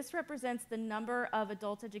quickly. This represents the number of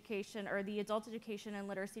adult education or the adult education and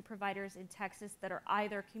literacy providers in Texas that are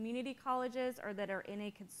either community colleges or that are in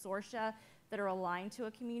a consortia that are aligned to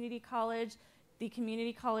a community college. The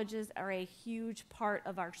community colleges are a huge part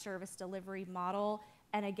of our service delivery model.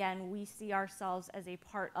 And again, we see ourselves as a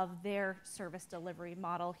part of their service delivery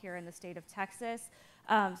model here in the state of Texas.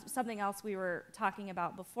 Something else we were talking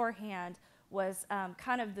about beforehand was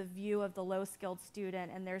kind of the view of the low-skilled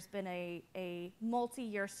student, and there's been a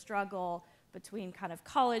multi-year struggle between kind of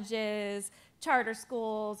colleges, charter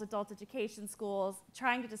schools, adult education schools,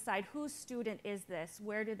 trying to decide whose student is this,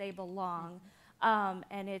 where do they belong?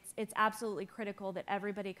 And it's absolutely critical that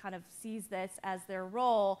everybody kind of sees this as their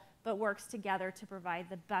role, but works together to provide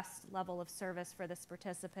the best level of service for this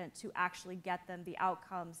participant to actually get them the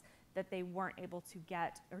outcomes that they weren't able to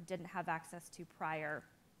get or didn't have access to prior.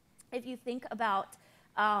 If you think about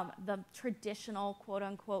the traditional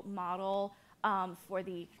quote-unquote model for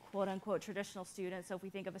the quote-unquote traditional student, so if we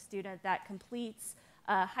think of a student that completes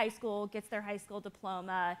high school, gets their high school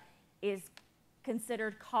diploma, is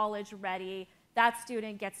considered college ready, that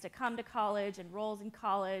student gets to come to college, enrolls in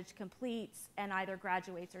college, completes, and either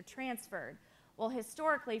graduates or transferred. Well,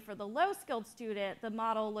 historically, for the low-skilled student, the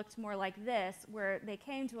model looked more like this, where they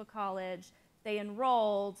came to a college, they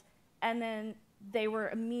enrolled, and then they were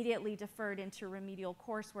immediately deferred into remedial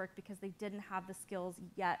coursework because they didn't have the skills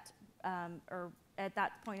yet or at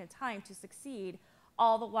that point in time to succeed,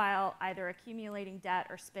 all the while either accumulating debt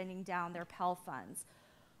or spending down their Pell funds.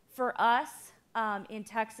 For us in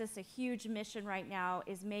Texas, a huge mission right now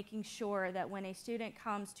is making sure that when a student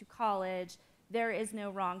comes to college, there is no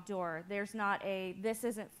wrong door. There's not a, this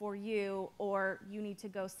isn't for you, or you need to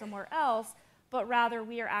go somewhere else, but rather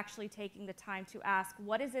we are actually taking the time to ask,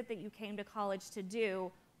 what is it that you came to college to do?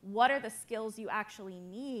 What are the skills you actually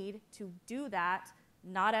need to do that?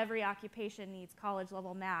 Not every occupation needs college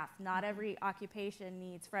level math. Not every occupation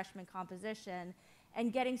needs freshman composition.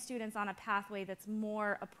 And getting students on a pathway that's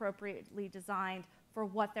more appropriately designed for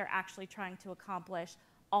what they're actually trying to accomplish,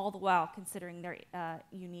 all the while considering their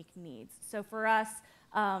unique needs. So for us,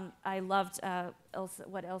 I loved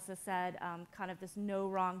what Ilse said, kind of this no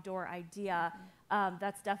wrong door idea.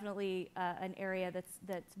 That's definitely an area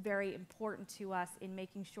that's very important to us in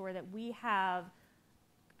making sure that we have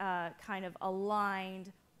kind of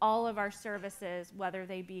aligned all of our services, whether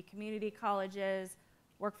they be community colleges,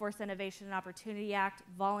 Workforce Innovation and Opportunity Act,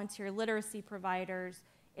 volunteer literacy providers,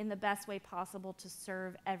 in the best way possible to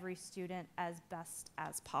serve every student as best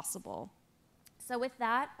as possible. So with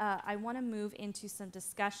that, I want to move into some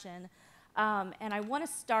discussion. And I want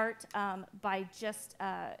to start by just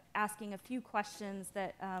asking a few questions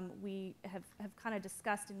that we have kind of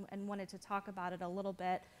discussed and wanted to talk about it a little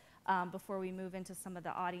bit before we move into some of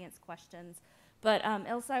the audience questions. But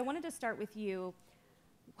Ilse, I wanted to start with you.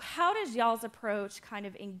 How does y'all's approach kind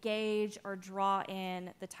of engage or draw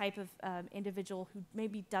in the type of individual who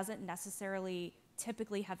maybe doesn't necessarily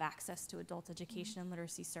typically have access to adult education and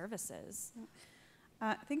literacy services?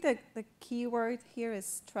 I think that the key word here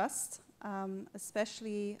is trust,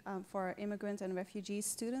 especially for our immigrant and refugee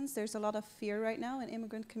students. There's a lot of fear right now in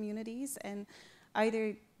immigrant communities, and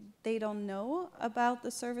either they don't know about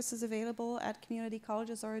the services available at community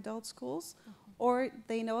colleges or adult schools, or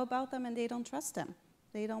they know about them and they don't trust them.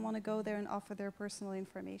 They don't want to go there and offer their personal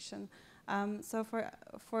information. So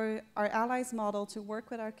for our allies model to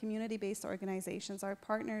work with our community-based organizations, our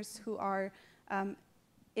partners who are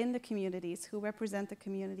in the communities, who represent the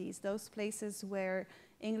communities, those places where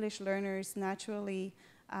English learners naturally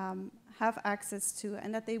have access to,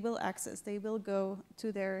 and that they will access. They will go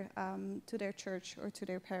to their church or to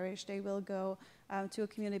their parish. They will go to a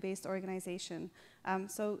community-based organization.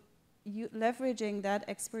 So leveraging that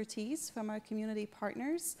expertise from our community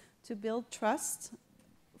partners to build trust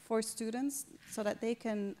for students so that they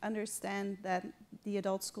can understand that the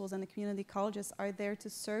adult schools and the community colleges are there to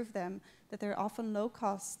serve them, that they're often low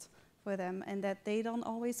cost for them, and that they don't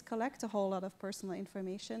always collect a whole lot of personal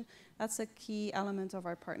information. That's a key element of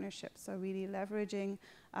our partnership. So really leveraging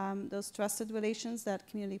those trusted relations that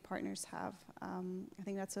community partners have. I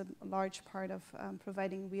think that's a large part of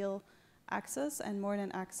providing real access and more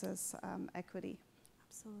than access equity.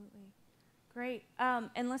 Absolutely. Great.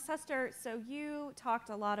 And Lecester, so you talked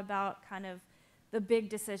a lot about kind of the big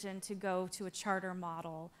decision to go to a charter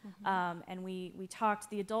model. And we talked,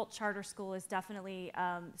 the adult charter school is definitely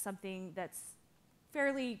something that's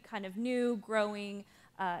fairly kind of new, growing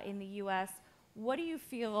in the US. What do you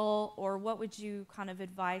feel, or what would you kind of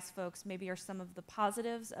advise folks maybe are some of the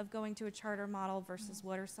positives of going to a charter model versus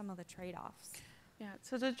what are some of the trade-offs? Yeah,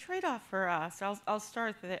 so the trade-off for us, I'll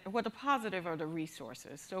start there. What the positive are the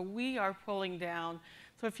resources. So we are pulling down.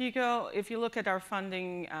 So if you look at our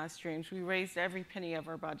funding streams, we raised every penny of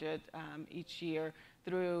our budget each year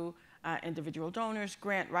through individual donors,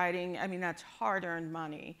 grant writing. I mean, that's hard-earned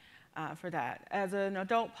money for that. As an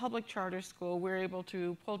adult public charter school, we're able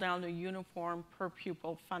to pull down the uniform per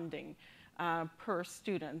pupil funding per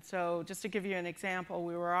student. So just to give you an example,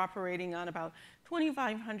 we were operating on about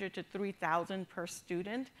 $2,500 to $3,000 per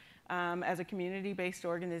student as a community-based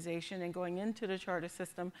organization, and going into the charter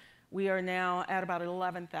system, we are now at about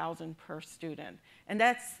 $11,000 per student. And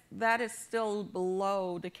that is still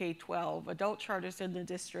below the K-12. Adult charters in the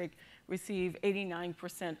district receive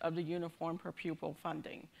 89% of the uniform per pupil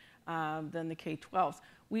funding than the K-12s.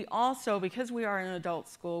 We also, because we are an adult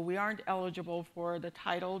school, we aren't eligible for the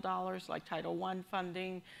title dollars like Title I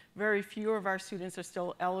funding. Very few of our students are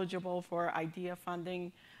still eligible for IDEA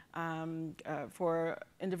funding for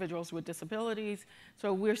individuals with disabilities.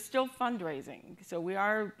 So we're still fundraising. So we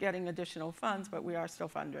are getting additional funds, but we are still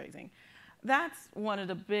fundraising. That's one of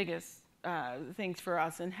the biggest things for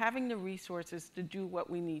us, and having the resources to do what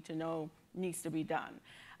we need to know needs to be done.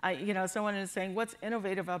 Someone is saying, what's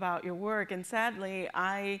innovative about your work? And sadly,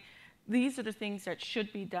 these are the things that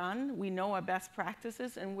should be done. We know our best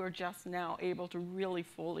practices, and we're just now able to really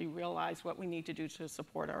fully realize what we need to do to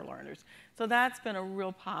support our learners. So that's been a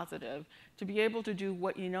real positive, to be able to do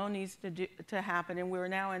what you know needs to happen, and we're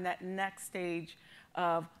now in that next stage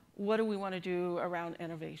of what do we want to do around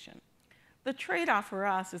innovation. The trade-off for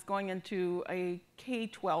us is going into a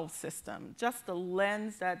K-12 system, just the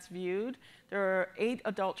lens that's viewed. There are 8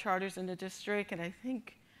 adult charters in the district, and I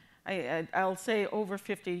think I'll say over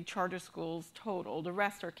 50 charter schools total. The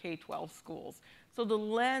rest are K-12 schools. So the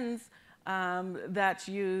lens that's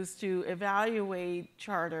used to evaluate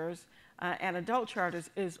charters and adult charters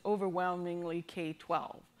is overwhelmingly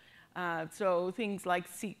K-12. So things like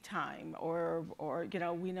seat time, or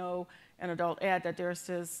we know in adult ed that there's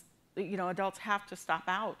this, adults have to stop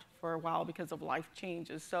out for a while because of life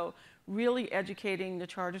changes. So really educating the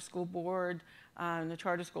charter school board, the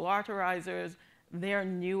charter school authorizers. They're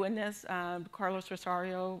new in this. Carlos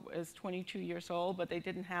Rosario is 22 years old, but they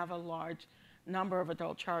didn't have a large number of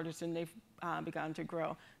adult charters, and they've begun to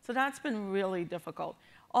grow. So that's been really difficult.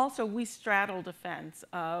 Also, we straddle the fence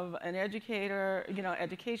of an educator,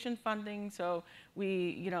 education funding. So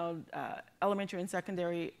we, Elementary and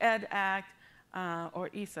Secondary Ed Act, or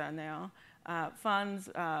ESA now, funds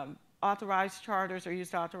authorized charters or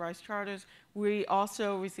used authorized charters. We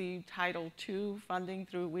also receive Title II funding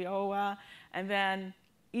through WIOA, and then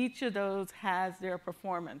each of those has their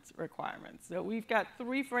performance requirements. So we've got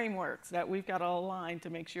 3 frameworks that we've got to align to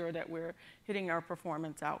make sure that we're hitting our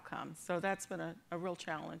performance outcomes. So that's been a real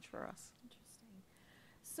challenge for us.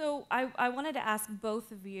 So I wanted to ask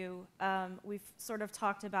both of you, we've sort of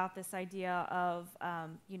talked about this idea of,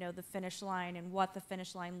 the finish line and what the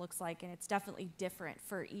finish line looks like, and it's definitely different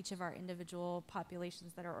for each of our individual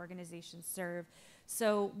populations that our organizations serve.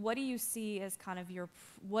 So what do you see as kind of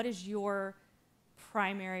what is your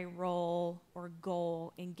primary role or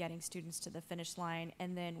goal in getting students to the finish line?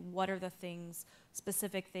 And then what are the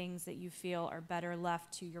specific things that you feel are better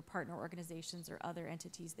left to your partner organizations or other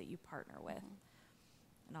entities that you partner with?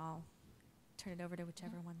 And I'll turn it over to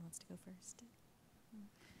whichever one wants to go first.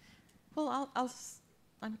 Well,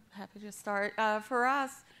 I'm happy to start. For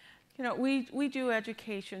us, we do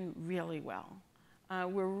education really well.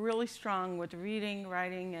 We're really strong with reading,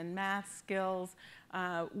 writing, and math skills.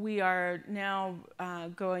 We are now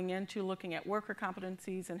going into looking at worker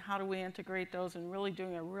competencies and how do we integrate those, and really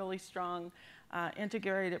doing a really strong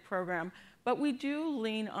integrated program. But we do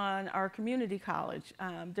lean on our community college.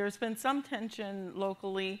 There's been some tension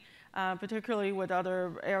locally, particularly with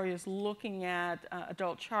other areas looking at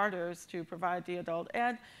adult charters to provide the adult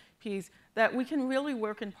ed piece, that we can really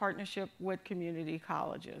work in partnership with community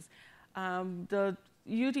colleges. The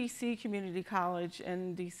UDC Community College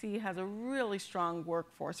in DC has a really strong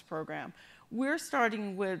workforce program. We're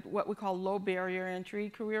starting with what we call low barrier entry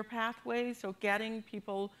career pathways, so getting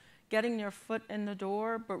people getting their foot in the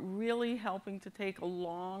door, but really helping to take a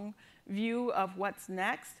long view of what's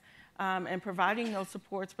next, and providing those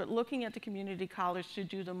supports, but looking at the community college to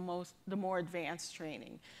do the more advanced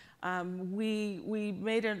training. We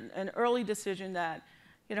made an early decision that,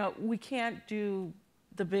 you know, we can't do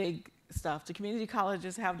the big stuff. The community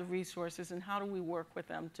colleges have the resources, and how do we work with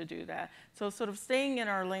them to do that? So sort of staying in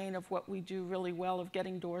our lane of what we do really well, of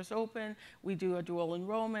getting doors open. We do a dual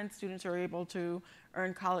enrollment. Students are able to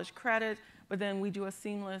earn college credit, but then we do a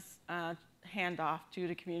seamless handoff to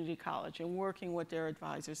the community college and working with their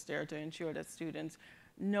advisors there to ensure that students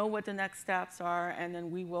know what the next steps are, and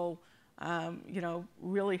then we will you know,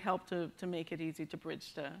 really help to make it easy to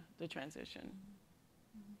bridge the transition.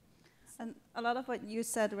 And a lot of what you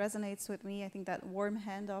said resonates with me. I think that warm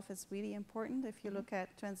handoff is really important if you look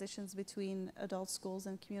at transitions between adult schools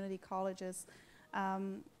and community colleges. I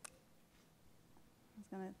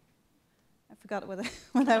forgot what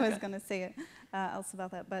I was going to say else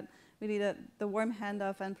about that, but really the warm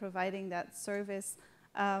handoff and providing that service.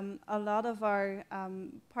 A lot of our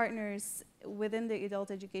partners within the Adult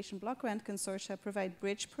Education Block Grant Consortia provide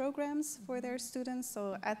bridge programs for their students.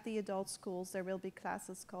 So at the adult schools, there will be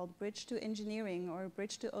classes called Bridge to Engineering or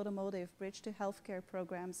Bridge to Automotive, Bridge to Healthcare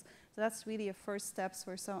programs. So that's really a first step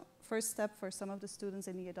for some of the students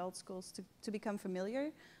in the adult schools to become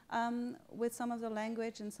familiar with some of the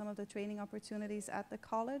language and some of the training opportunities at the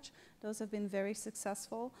college. Those have been very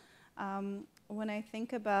successful. When I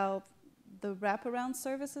think about the wraparound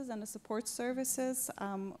services and the support services,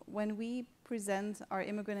 when we present our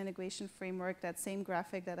immigrant integration framework, that same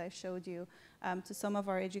graphic that I showed you, to some of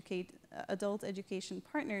our adult education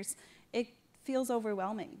partners, it feels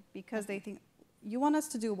overwhelming because they think, you want us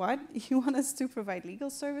to do what? You want us to provide legal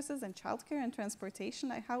services and childcare and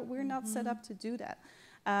transportation? We're not set up to do that.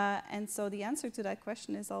 And so the answer to that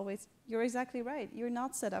question is always, you're exactly right. You're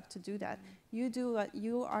not set up to do that. You do what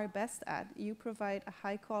you are best at. You provide a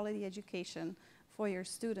high quality education for your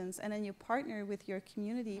students, and then you partner with your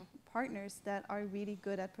community partners that are really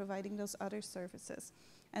good at providing those other services.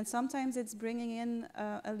 And sometimes it's bringing in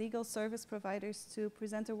a legal service providers to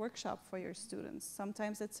present a workshop for your students.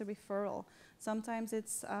 Sometimes it's a referral. Sometimes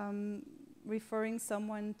it's referring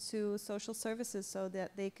someone to social services so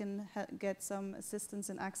that they can get some assistance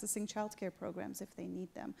in accessing childcare programs if they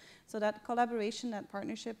need them. So that collaboration, that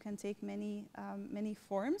partnership can take many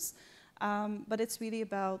forms, but it's really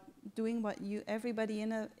about doing what everybody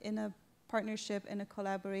in a partnership, in a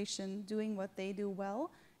collaboration, doing what they do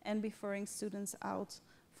well and referring students out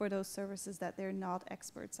for those services that they're not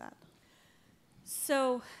experts at.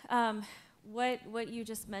 So what you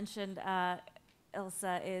just mentioned, Ilse,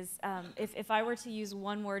 is if I were to use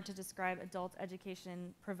one word to describe adult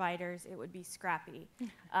education providers, it would be scrappy.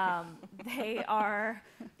 They are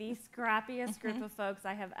the scrappiest group of folks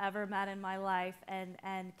I have ever met in my life, and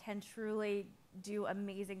can truly do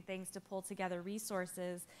amazing things to pull together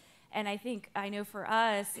resources. And I know for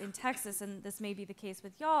us in Texas, and this may be the case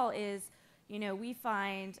with y'all, is, you know, we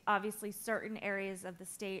find obviously certain areas of the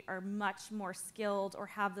state are much more skilled or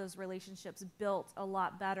have those relationships built a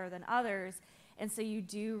lot better than others. And so you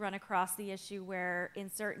do run across the issue where in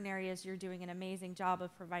certain areas you're doing an amazing job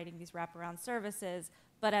of providing these wraparound services,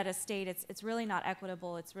 but at a state it's really not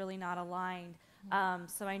equitable, it's really not aligned.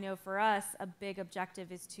 So I know for us a big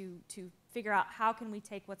objective is to figure out how can we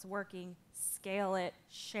take what's working, scale it,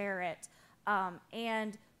 share it,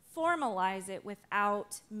 and formalize it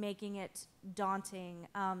without making it daunting,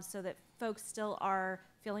 so that folks still are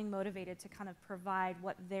feeling motivated to kind of provide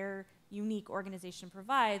what their unique organization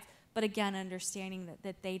provides, but again, understanding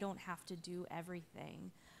that they don't have to do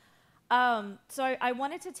everything. So I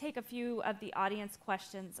wanted to take a few of the audience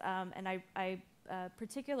questions, and I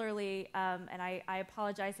particularly, and I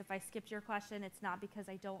apologize if I skipped your question. It's not because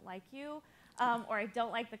I don't like you or I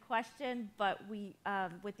don't like the question, but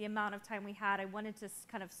with the amount of time we had, I wanted to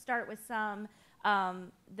kind of start with some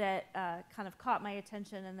that kind of caught my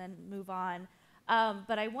attention and then move on.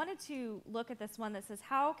 But I wanted to look at this one that says,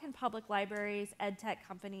 how can public libraries, ed tech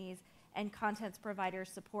companies, and contents providers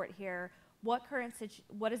support here? What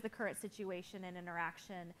is the current situation and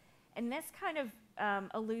interaction? And this kind of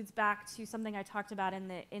alludes back to something I talked about in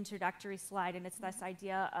the introductory slide, and it's this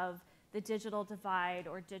idea of the digital divide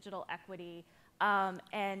or digital equity.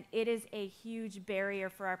 And it is a huge barrier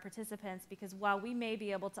for our participants because while we may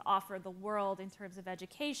be able to offer the world in terms of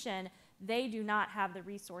education, they do not have the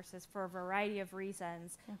resources for a variety of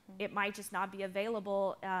reasons. It might just not be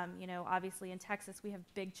available. You know, obviously in Texas, we have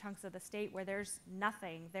big chunks of the state where there's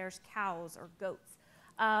nothing. There's cows or goats.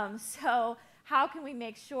 So how can we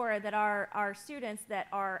make sure that our students that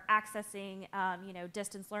are accessing, you know,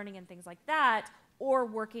 distance learning and things like that, or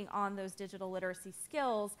working on those digital literacy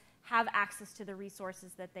skills have access to the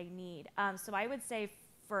resources that they need. So I would say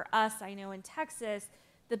for us, I know in Texas,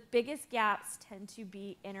 the biggest gaps tend to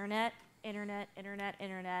be internet, and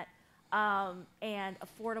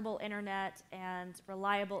affordable internet and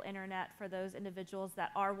reliable internet for those individuals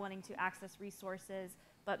that are wanting to access resources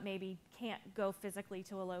but maybe can't go physically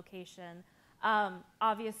to a location.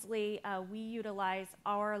 Obviously, we utilize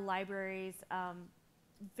our libraries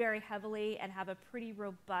very heavily and have a pretty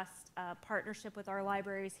robust partnership with our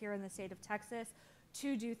libraries here in the state of Texas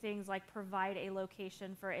to do things like provide a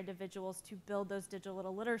location for individuals to build those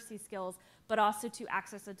digital literacy skills, but also to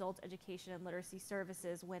access adult education and literacy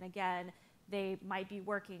services when, again, they might be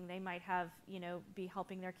working, they might have, be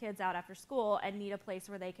helping their kids out after school and need a place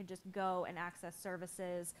where they can just go and access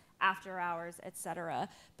services after hours, et cetera.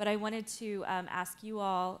 But I wanted to ask you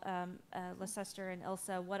all, Lecester and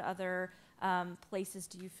Ilse, what other places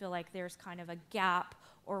do you feel like there's kind of a gap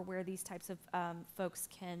or where these types of folks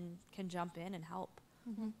can jump in and help?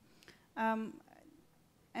 Mm-hmm.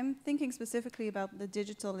 I'm thinking specifically about the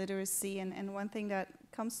digital literacy, and one thing that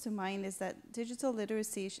comes to mind is that digital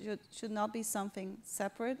literacy should not be something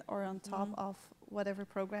separate or on top of whatever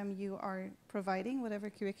program you are providing, whatever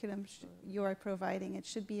curriculum you are providing. It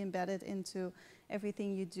should be embedded into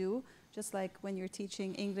everything you do, just like when you're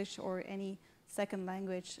teaching English or any second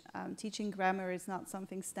language. Teaching grammar is not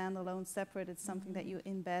something standalone, separate. It's something that you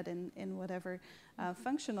embed in whatever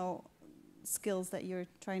functional skills that you're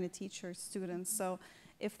trying to teach your students. So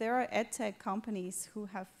if there are edtech companies who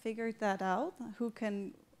have figured that out, who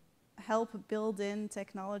can help build in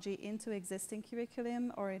technology into existing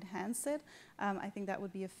curriculum or enhance it, I think that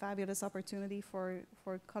would be a fabulous opportunity for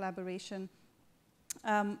collaboration.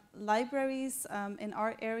 Libraries in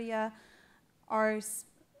our area are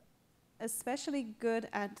especially good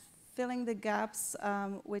at filling the gaps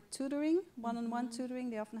with tutoring, one-on-one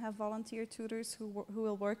tutoring. They often have volunteer tutors who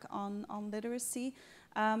will work on literacy.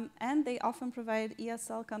 And they often provide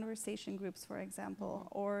ESL conversation groups, for example,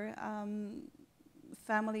 or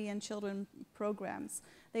family and children programs.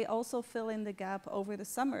 They also fill in the gap over the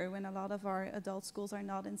summer when a lot of our adult schools are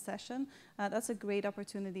not in session. That's a great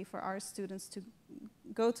opportunity for our students to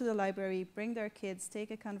go to the library, bring their kids,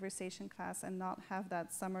 take a conversation class, and not have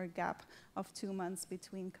that summer gap of 2 months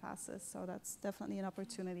between classes. So that's definitely an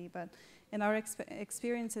opportunity. But in our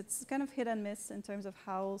experience, it's kind of hit and miss in terms of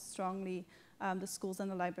how strongly the schools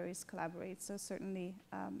and the libraries collaborate. So certainly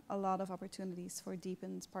a lot of opportunities for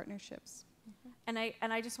deepened partnerships. And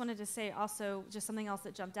I just wanted to say also just something else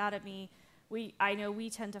that jumped out at me. I know we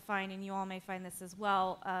tend to find, and you all may find this as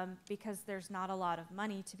well, because there's not a lot of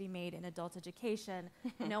money to be made in adult education,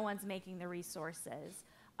 no one's making the resources.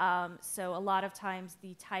 So a lot of times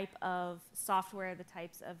the type of software, the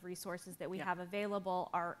types of resources that we have available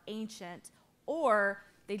are ancient, or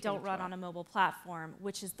they don't run on a mobile platform,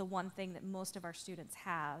 which is the one thing that most of our students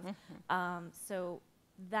have. So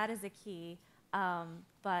that is a key.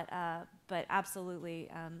 But absolutely,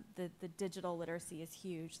 the digital literacy is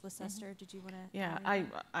huge. Lecester, did you want to?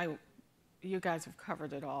 Yeah, you guys have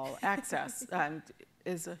covered it all. Access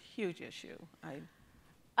is a huge issue.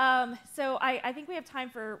 So I think we have time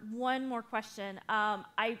for one more question.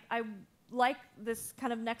 I like this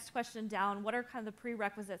kind of next question down. What are kind of the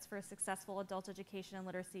prerequisites for a successful adult education and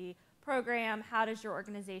literacy program? How does your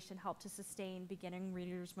organization help to sustain beginning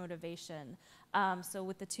readers' motivation? So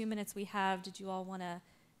with the 2 minutes we have, did you all want to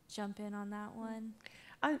jump in on that one?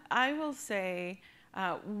 I will say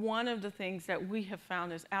one of the things that we have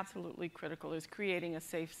found is absolutely critical is creating a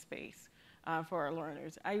safe space for our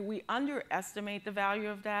learners. We underestimate the value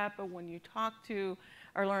of that, but when you talk to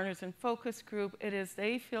our learners in focus group,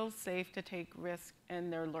 they feel safe to take risks in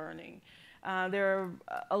their learning. There are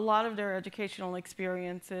a lot of their educational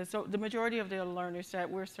experiences. So the majority of the learners that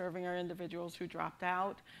we're serving are individuals who dropped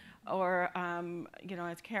out, or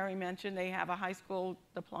as Carrie mentioned, they have a high school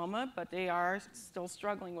diploma, but they are still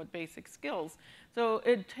struggling with basic skills. So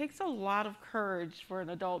it takes a lot of courage for an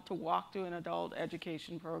adult to walk through an adult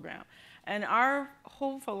education program. And our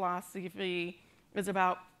whole philosophy is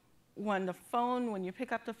about when you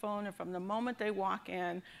pick up the phone, or from the moment they walk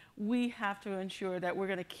in, we have to ensure that we're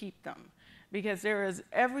going to keep them. Because there is,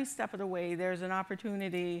 every step of the way, there's an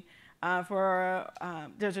opportunity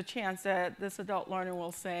there's a chance that this adult learner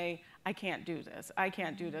will say, I can't do this, I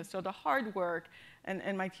can't do this. So the hard work,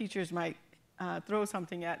 and my teachers might throw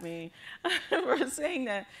something at me for saying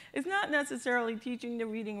that, it's not necessarily teaching the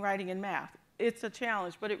reading, writing, and math. It's a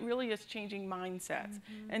challenge, but it really is changing mindsets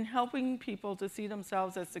and helping people to see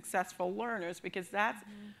themselves as successful learners, because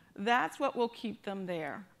that's what will keep them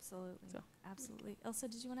there. Absolutely. So. absolutely. Ilse,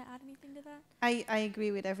 did you want to add anything to that? I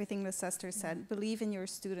agree with everything Lecester said. Believe in your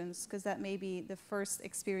students, because that may be the first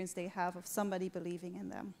experience they have of somebody believing in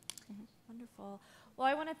them. Wonderful. Well,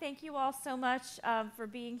 I want to thank you all so much for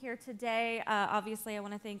being here today. Obviously, I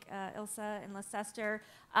want to thank Ilse and Lecester.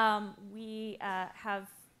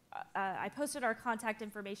 I posted our contact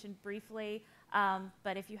information briefly,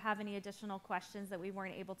 but if you have any additional questions that we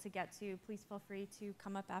weren't able to get to, please feel free to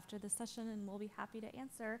come up after the session and we'll be happy to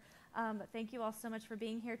answer. But thank you all so much for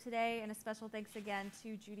being here today, and a special thanks again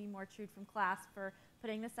to Judy Mortrude from class for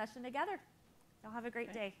putting this session together. Y'all have a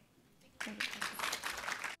great day. Thank you.